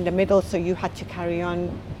 Sometimes you're in the middle, so you had to carry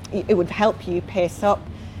on. It would help you pace up.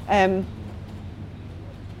 So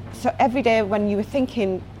every day when you were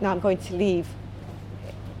thinking, "No, I'm going to leave,"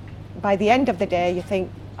 by the end of the day you think,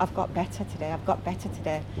 I've got better today.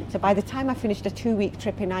 So by the time I finished a 2-week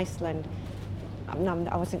trip in Iceland, I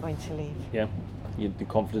wasn't going to leave. Yeah, you had the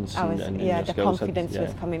confidence and the your skills confidence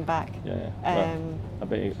was coming back. Yeah. I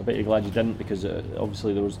bet you're glad you didn't, because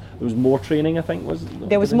obviously there was more training, I think,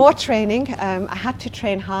 There was more training. I had to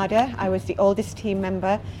train harder. I was the oldest team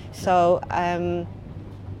member, so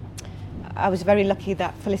I was very lucky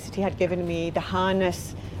that Felicity had given me the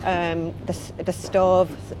harness, the stove,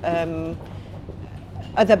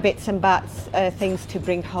 other bits and bats, things to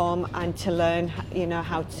bring home and to learn, you know,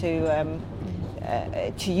 how to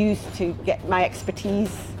use to get my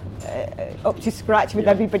expertise up to scratch with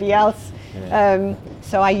everybody else. Yeah.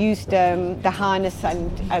 So I used the harness,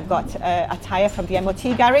 and I got a tyre from the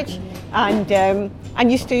MOT garage,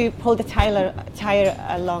 and used to pull the tyre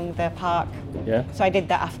along the park. Yeah. So I did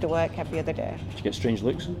that after work every other day. Did you get strange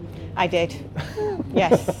looks? I did.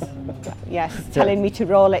 Yes. Yes. Telling me to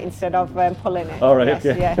roll it instead of pulling it. All right. Yes,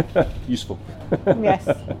 okay. Yeah. Useful. Yes.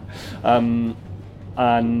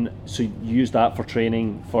 And so you used that for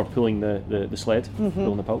training for pulling the sled,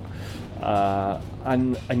 pulling the pulk.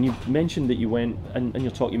 And you mentioned that you went, in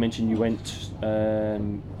your talk you mentioned you went,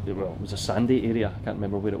 it was a sandy area, I can't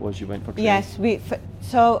remember where it was you went for training. Yes,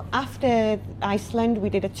 so after Iceland we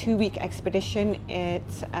did a 2-week expedition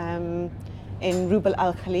in Rub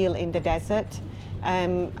al Khalil in the desert.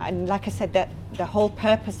 And like I said, that the whole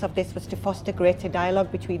purpose of this was to foster greater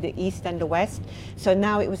dialogue between the East and the West. So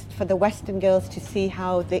now it was for the Western girls to see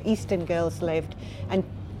how the Eastern girls lived, and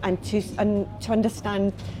to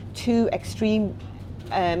understand two extreme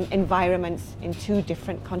environments in two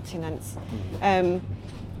different continents. I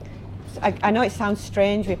know it sounds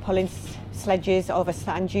strange, we're pulling sledges over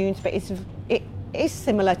sand dunes, but it is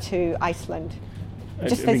similar to Iceland.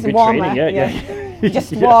 Just it's warmer,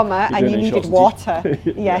 just warmer, and you needed water.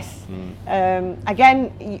 Yes.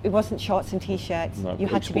 Again, it wasn't shorts and t-shirts. No, you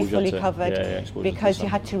had to be fully covered, because you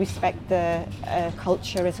had to respect the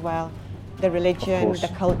culture as well, the religion, the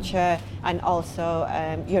culture, and also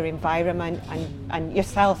your environment and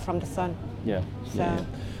yourself from the sun. Yeah. So.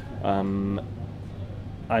 Yeah.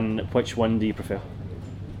 And which one do you prefer?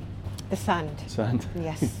 The sand. Sand.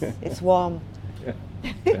 Yes, it's warm.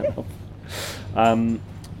 Yeah.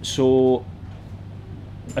 So,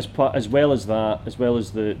 as well as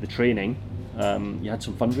the training, you had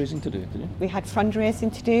some fundraising to do, didn't you? We had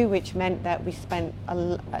fundraising to do, which meant that we spent,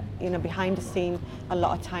 behind the scene, a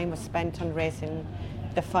lot of time was spent on raising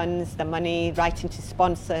the funds, the money, writing to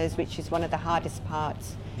sponsors, which is one of the hardest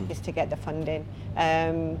parts, is to get the funding.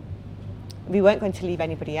 We weren't going to leave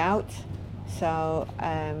anybody out, so.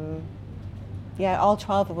 All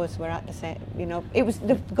 12 of us were at the same. It was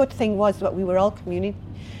the good thing was that we were all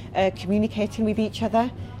communicating with each other,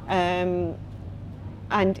 and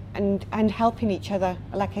helping each other,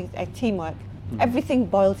 like a teamwork. Everything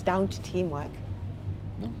boils down to teamwork.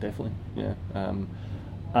 No, definitely, yeah.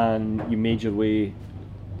 And you made your way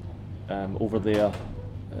over there.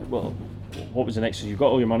 Well, what was the next? You got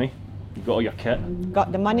all your money, you got all your kit.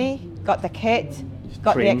 Got the money, got the kit,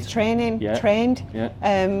 got the training, trained. Yeah.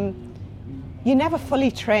 You're never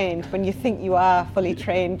fully trained when you think you are fully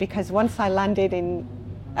trained, because once I landed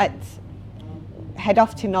head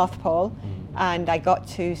off to North Pole, and I got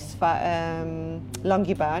to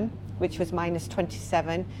Longyearbyen, which was minus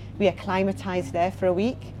 27. We acclimatized there for a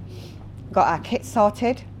week, got our kit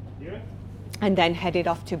sorted, and then headed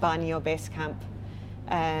off to Borneo base camp,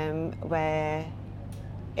 where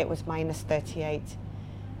it was minus 38.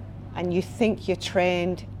 And you think you're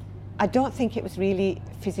trained. I don't think it was really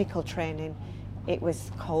physical training. It was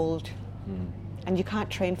cold, and you can't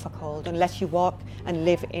train for cold unless you walk and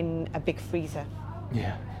live in a big freezer.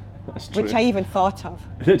 Yeah, that's true. Which I even thought of.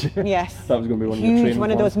 Did you? Yes. That was going to be one of your training one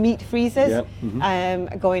of those meat freezers.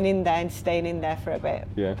 Yeah. Going in there and staying in there for a bit.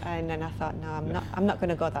 Yeah. And then I thought, no, I'm not going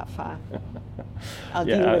to go that far. I'll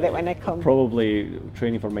deal with it when I come. Probably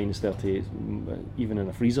training for minus 38, even in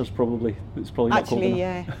a freezer's probably. It's probably not cold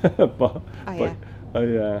enough. Actually,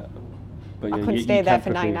 yeah. But I couldn't stay there for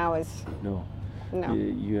 9 hours. No. No.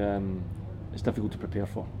 it's difficult to prepare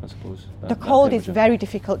for, I suppose. The cold is very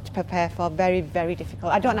difficult to prepare for, very, very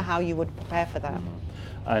difficult. I don't know how you would prepare for that.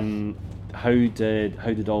 And how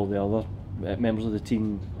did all the other members of the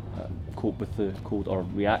team cope with the cold, or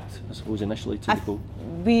react, I suppose, initially to the cold?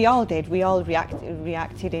 We all did. We all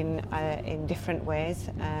reacted in different ways.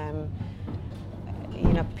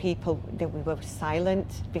 People, we were silent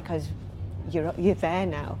because you're there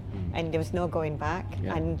now, and there was no going back.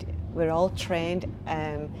 Yeah. And we're all trained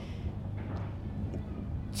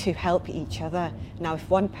to help each other. Now, if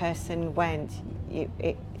one person went, you'd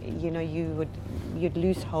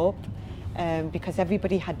lose hope. Because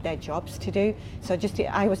everybody had their jobs to do. So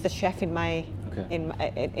I was the chef in my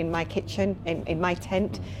in my kitchen, in my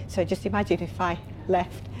tent. So just imagine if I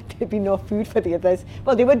left, there'd be no food for the others.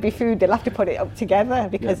 Well, there would be food. They'll have to put it up together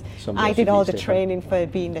because I did all the training for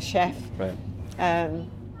being the chef. Right. Okay.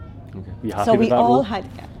 You happy so with we that all role? had.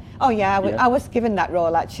 Oh yeah, I was given that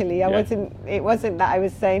role actually. It wasn't that I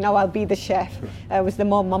was saying, "Oh, I'll be the chef." I was the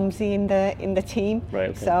more mumsy in the team.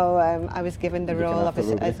 Right, okay. So I was given the role of as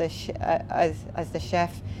the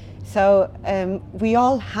chef. So we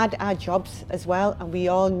all had our jobs as well, and we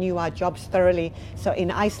all knew our jobs thoroughly. So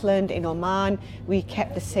in Iceland, in Oman, we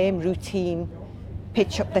kept the same routine: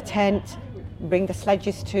 pitch up the tent, bring the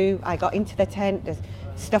sledges to. I got into the tent.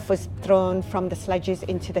 Stuff was thrown from the sledges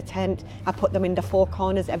into the tent. I put them in the four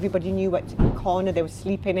corners. Everybody knew what corner they were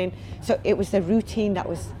sleeping in. So it was the routine that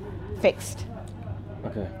was fixed.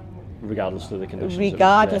 Okay, regardless of the conditions.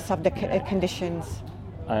 Regardless of the conditions.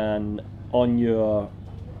 And on your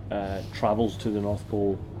travels to the North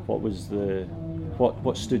Pole, what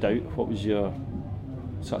stood out? What was your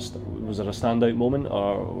was there a standout moment,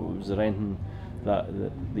 or was there anything that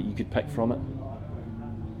you could pick from it?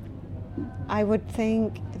 I would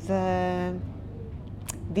think the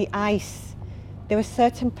ice. There were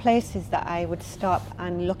certain places that I would stop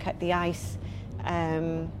and look at the ice,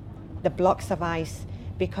 the blocks of ice,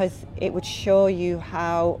 because it would show you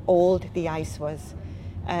how old the ice was,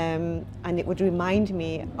 and it would remind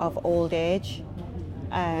me of old age.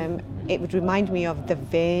 It would remind me of the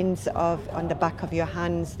veins on the back of your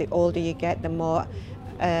hands. The older you get, the more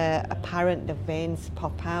apparent the veins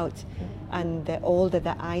pop out. And the older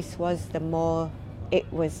the ice was, the more it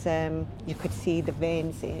was. You could see the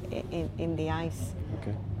veins in the ice.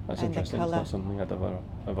 Okay, that's and interesting. The it's not something I'd ever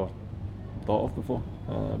thought of before.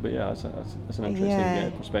 But yeah, it's an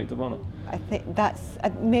interesting perspective on it. I think that's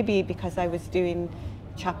maybe because I was doing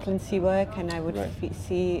chaplaincy work, and I would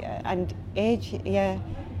see and age. Yeah,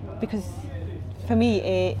 because for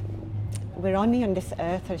me, we're only on this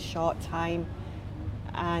earth a short time,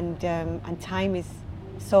 and time is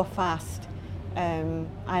so fast.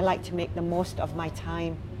 I like to make the most of my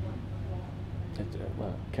time. It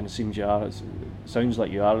kind of seems you are. It sounds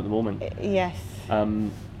like you are at the moment. Yes.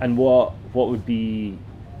 And what was the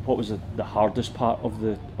hardest part of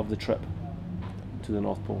the trip to the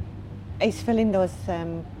North Pole? It's filling those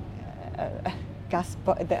the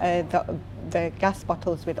gas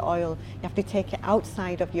bottles with oil. You have to take it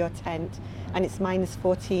outside of your tent, and it's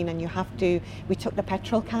 -14, and we took the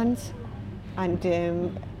petrol cans, and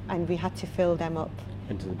we had to fill them up.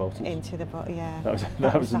 Into the bottles? Into the bottle, yeah.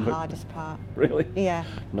 That was the hardest part. Really? Yeah.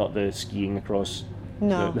 Not the skiing across?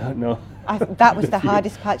 No. No. That was the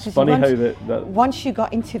hardest part. It's funny how once you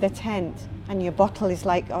got into the tent and your bottle is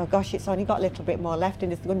like, oh gosh, it's only got a little bit more left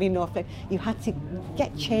and there's going to be no flame. You had to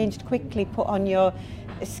get changed quickly, put on your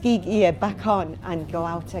ski gear back on and go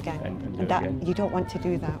out again. And that again. You don't want to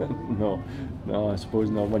do that. No, I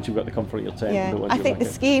suppose not. Once you've got the comfort of your tent. Yeah, I think the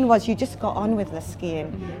skiing was you just got on with the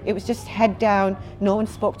skiing. It was just head down, no one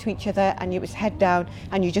spoke to each other, and it was head down,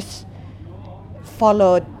 and you just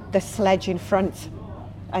followed the sledge in front.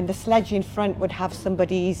 And the sledge in front would have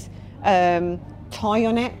somebody's toy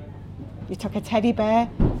on it. You took a teddy bear,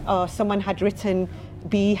 or someone had written,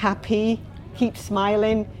 "Be happy, keep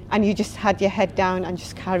smiling," and you just had your head down and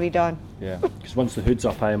just carried on. Yeah, because once the hood's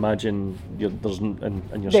up, I imagine and you're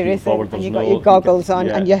skiing forward. And you've got your goggles on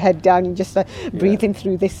and your head down, and just breathing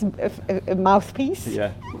through this mouthpiece.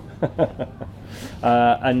 Yeah.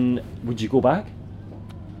 And would you go back?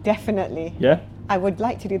 Definitely. Yeah. I would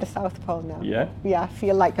like to do the South Pole now. Yeah. Yeah, I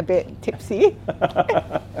feel like a bit tipsy.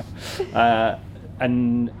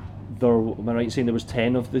 And am I right in saying there was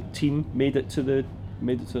 10 of the team made it to the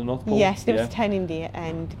North Pole? Yes, there was 10 in the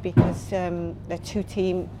end, because the two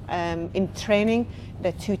team in training,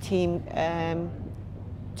 the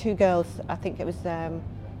two girls, I think it was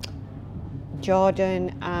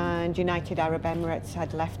Jordan and United Arab Emirates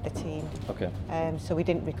had left the team. Okay. So we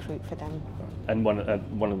didn't recruit for them. And one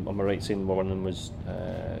am I right in saying one of them was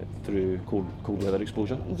through cold weather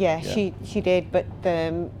exposure? Yeah, she did, but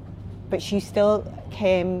but she still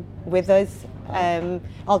came with us.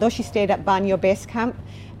 Although she stayed at Banyo Base Camp,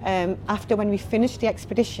 after when we finished the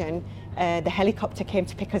expedition, the helicopter came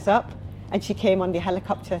to pick us up, and she came on the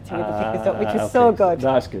helicopter to pick us up, which was so good.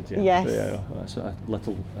 That's good, yeah. Yes. Yeah, that's a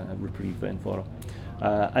little reprieve then for her.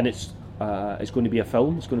 And it's going to be a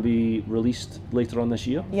film. It's going to be released later on this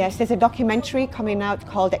year. Yes, there's a documentary coming out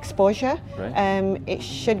called Exposure. Right. It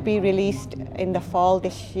should be released in the fall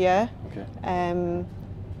this year. Okay.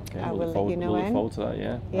 I will let you know when. Look forward to that,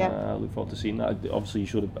 yeah. Yeah. I look forward to seeing that. Obviously, you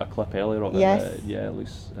showed a clip earlier of it. Yes. Yeah, it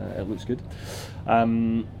looks good.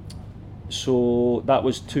 So that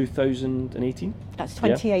was 2018? That's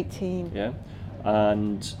 2018. Yeah.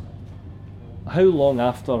 And how long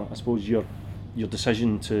after, I suppose, your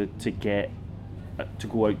decision to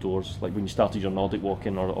go outdoors, like when you started your Nordic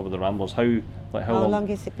walking or the Ramblers, how long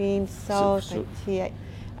has it been? So 28.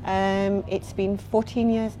 It's been 14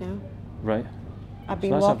 years now. Right. I've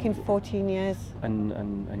been walking 14 years. And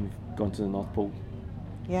you've gone to the North Pole.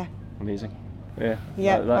 Yeah. Amazing. Yeah.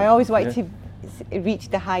 Yeah. I always wanted to reach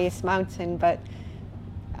the highest mountain, but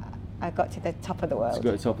I got to the top of the world. You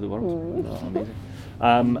got to the top of the world. Oh, amazing.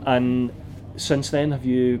 And since then, have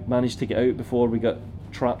you managed to get out before we got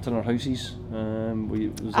trapped in our houses? Was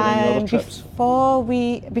there any other trips?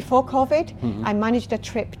 Before COVID, I managed a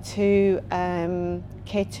trip to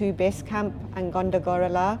K2 Base Camp and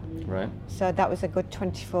Gondogorala. Right. So that was a good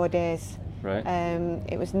 24 days. Right.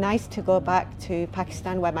 It was nice to go back to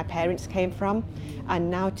Pakistan, where my parents came from, and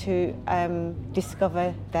now to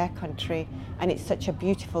discover their country. And it's such a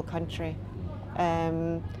beautiful country.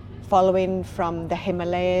 Following from the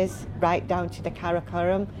Himalayas right down to the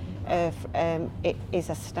Karakoram, it is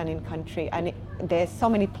a stunning country, and there's so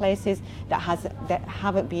many places that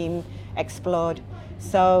haven't been explored.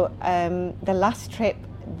 So the last trip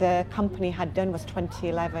the company had done was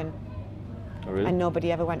 2011. Oh, really? And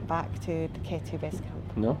nobody ever went back to the K2 base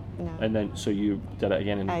camp. No? No. And then, so you did it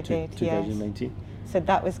again in 2019? Yes. So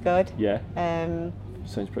that was good. Yeah.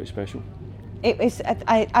 Sounds pretty special. It was.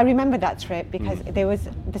 I remember that trip because there was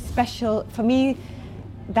the special, for me,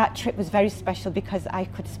 that trip was very special because I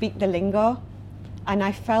could speak the lingo, and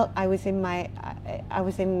I felt I was a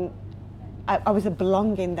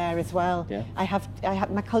belonging there as well. Yeah. I have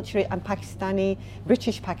my culture. I'm Pakistani,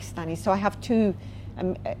 British Pakistani, so I have two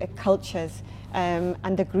cultures.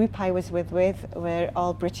 And the group I was with were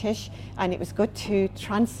all British, and it was good to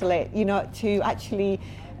translate. To actually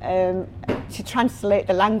to translate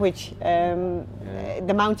the language,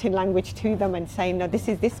 the mountain language to them, and saying, no, this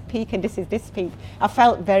is this peak and this is this peak. I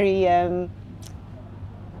felt very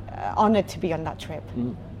honoured to be on that trip.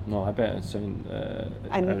 No, I bet it sounds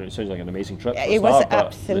like an amazing trip. It was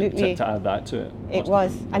absolutely. To add that to it. It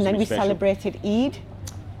was, and then we celebrated Eid,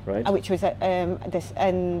 right? Which was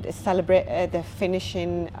the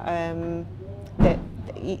finishing the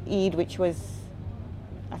Eid, which was,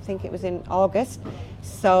 I think it was in August.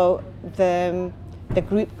 So the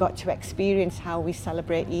group got to experience how we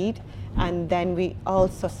celebrate Eid, and then we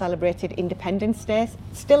also celebrated Independence Day,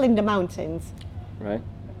 still in the mountains. Right.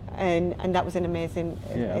 And that was an amazing.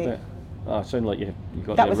 Yeah, I bet. It sounded like you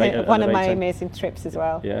got that was right at one the of right my time. amazing trips as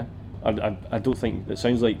well. Yeah. I don't think it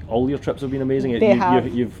sounds like all your trips have been amazing. They have.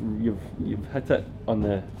 You've hit it on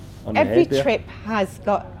the every head there. trip has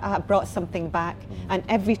brought something back, and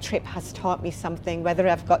every trip has taught me something. Whether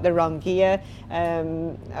I've got the wrong gear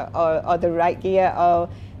or the right gear, or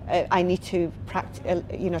I need to practice,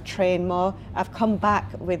 train more. I've come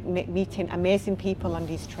back with meeting amazing people on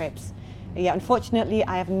these trips. Yeah, unfortunately,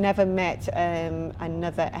 I have never met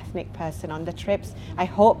another ethnic person on the trips. I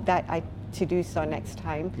hope that to do so next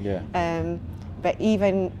time. Yeah. But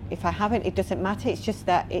even if I haven't, it doesn't matter. It's just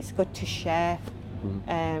that it's good to share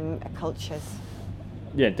cultures.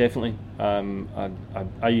 Yeah, definitely.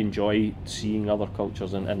 I enjoy seeing other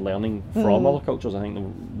cultures and learning from other cultures. I think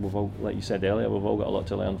we've all, like you said earlier, we've all got a lot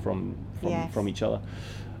to learn from each other.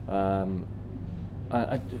 One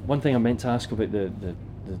thing I meant to ask about the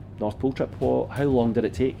North Pole trip, how long did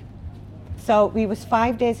it take? So we was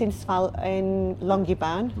 5 days in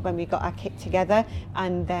Longyearbyen when we got our kit together,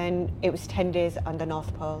 and then it was 10 days on the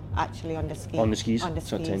North Pole, actually on the skis. On the skis? On the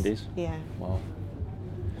so skis. 10 days? Yeah. Wow.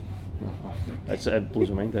 It blows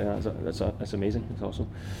my mind. That's amazing. It's awesome.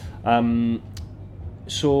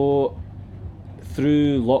 So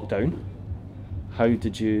through lockdown, how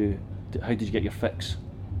did you get your fix?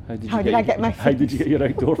 How did I get my fix? How did you get your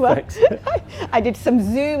outdoor fix? I did some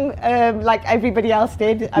Zoom like everybody else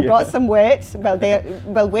did. I brought some weights.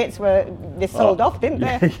 Weights they sold off, didn't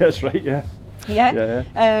they? That's right. Yeah. Yeah.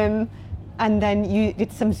 And then you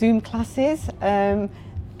did some Zoom classes, and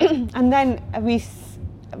then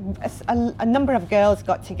a number of girls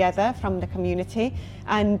got together from the community,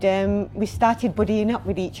 and we started buddying up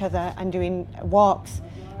with each other and doing walks.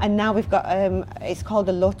 And now we've got, it's called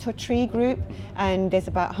the Loto Tree Group, and there's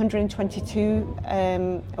about 122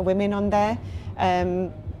 women on there,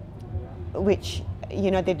 which, you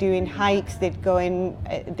know, they're doing hikes, they're going,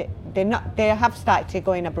 they have started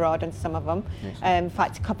going abroad on some of them. Nice. In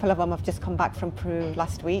fact, a couple of them have just come back from Peru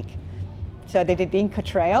last week. So they did the Inca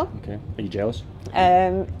Trail. Okay, are you jealous?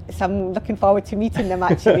 So I'm looking forward to meeting them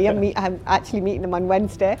actually. I'm actually meeting them on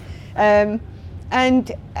Wednesday. And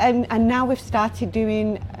now we've started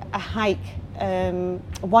doing a hike,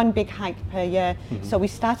 one big hike per year. Mm-hmm. So we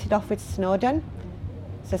started off with Snowdon.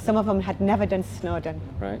 So some of them had never done Snowdon.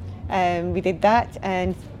 Right. We did that,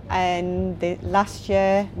 and last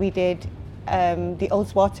year we did the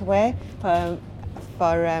Ullswater Way for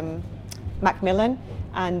Macmillan,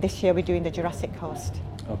 and this year we're doing the Jurassic Coast.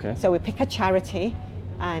 Okay. So we pick a charity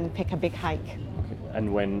and pick a big hike. Okay.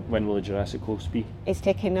 And when will the Jurassic Coast be? It's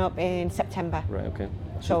taken up in September. Right. Okay.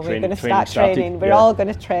 So we're going to start training. We're all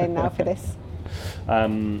going to train now for this.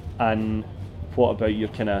 And what about your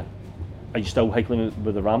kind of? Are you still hiking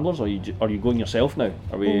with the Ramblers, or are you going yourself now?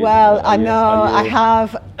 I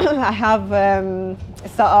have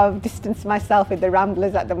sort of distanced myself with the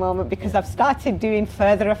Ramblers at the moment because I've started doing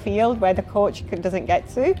further afield where the coach doesn't get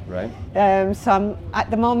to. Right. So I'm at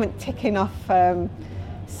the moment ticking off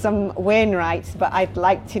some Wainwrights, but I'd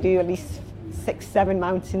like to do at least 6-7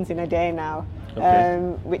 mountains in a day now. Okay.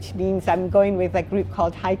 Which means I'm going with a group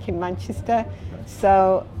called Hike in Manchester.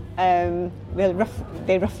 So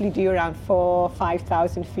they roughly do around 4,000 or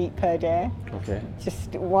 5,000 feet per day. Okay.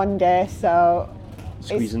 Just one day, so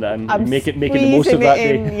squeezing that in, making the most of that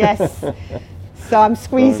day. Yes. So I'm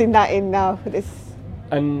squeezing that in now for this.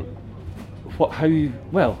 And you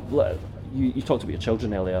talked about your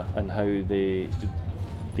children earlier and how they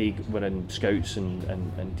were in Scouts and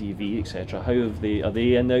DV, etc. How are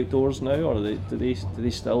they in the outdoors now, or do they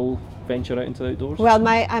still venture out into the outdoors? Well,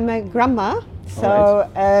 I'm a grandma, so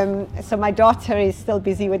right. So my daughter is still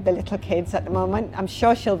busy with the little kids at the moment. I'm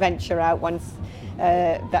sure she'll venture out once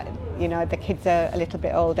the kids are a little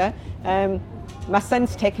bit older. My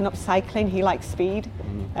son's taken up cycling. He likes speed,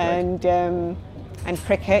 and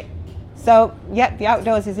cricket. So yeah, the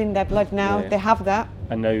outdoors is in their blood now. Yeah. They have that.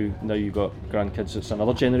 And now you've got grandkids. It's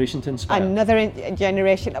another generation to inspire. Another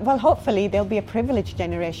generation. Well, hopefully they'll be a privileged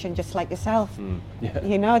generation, just like yourself. Yeah.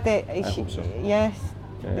 You know, I hope so. Yes.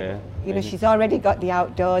 Yeah. You know, she's already got the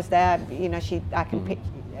outdoors there. You know, I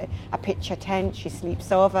pitch a tent. She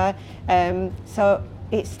sleeps over. So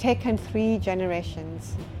it's taken 3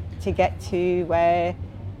 generations to get to where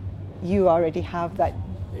you already have that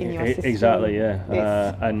in your system. Exactly.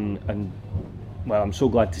 Yeah. And well, I'm so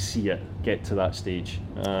glad to see it get to that stage.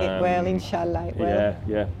 It will, inshallah. It will.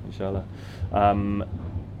 Yeah, inshallah.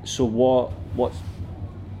 So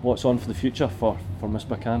what's on for the future for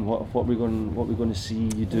Misba Khan? What are we going to see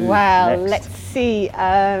you do? Well, next? let's see.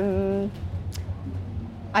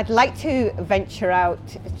 I'd like to venture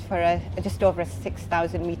out for just over a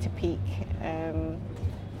 6,000 meter peak.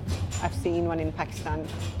 I've seen one in Pakistan.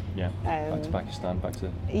 Yeah, back to Pakistan, back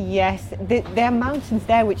to... Yes, there are mountains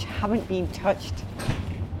there which haven't been touched.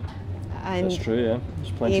 And that's true, yeah.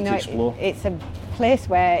 There's plenty to explore. It's a place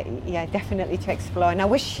where, definitely to explore. And I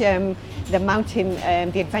wish the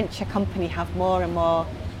adventure company have more and more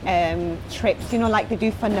trips, like they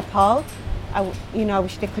do for Nepal. I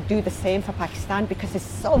wish they could do the same for Pakistan because there's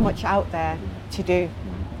so much out there to do.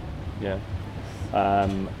 Yeah.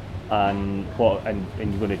 And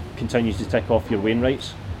you're going to continue to tick off your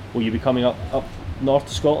Wainwrights? Will you be coming up north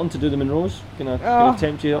to Scotland to do the Munros? Can I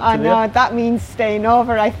tempt you up to there? I know, that means staying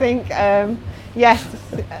over, I think. Yes,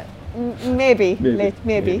 maybe.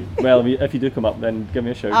 Well, if you do come up, then give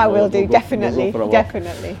me a shout. I will do, definitely.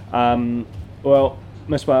 Well,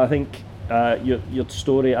 Misba, I think your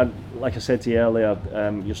story, like I said to you earlier,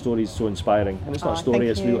 your story is so inspiring, and it's not a story;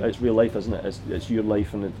 it's real life, isn't it? It's your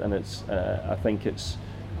life, and it's. I think it's.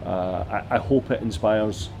 I hope it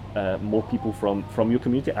inspires more people from your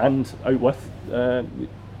community and out with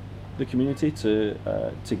the community to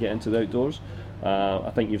get into the outdoors.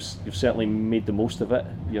 I think you've certainly made the most of it.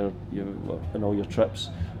 You're in all your trips,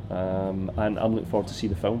 and I'm looking forward to see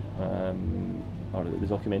the film or the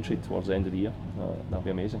documentary towards the end of the year. That'll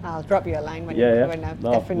be amazing. I'll drop you a line when you're out.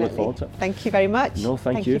 No, definitely. Look forward to it. Thank you very much. No,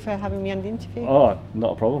 thank you. Thank you for having me on the interview. Oh,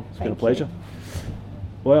 not a problem. It's been a pleasure.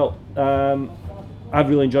 Well, I've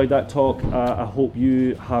really enjoyed that talk. I hope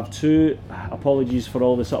you have too. Apologies for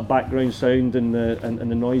all the sort of background sound and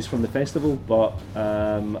the noise from the festival, but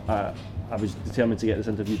I was determined to get this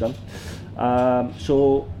interview done.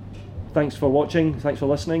 So thanks for watching, thanks for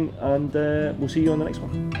listening, and we'll see you on the next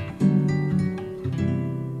one.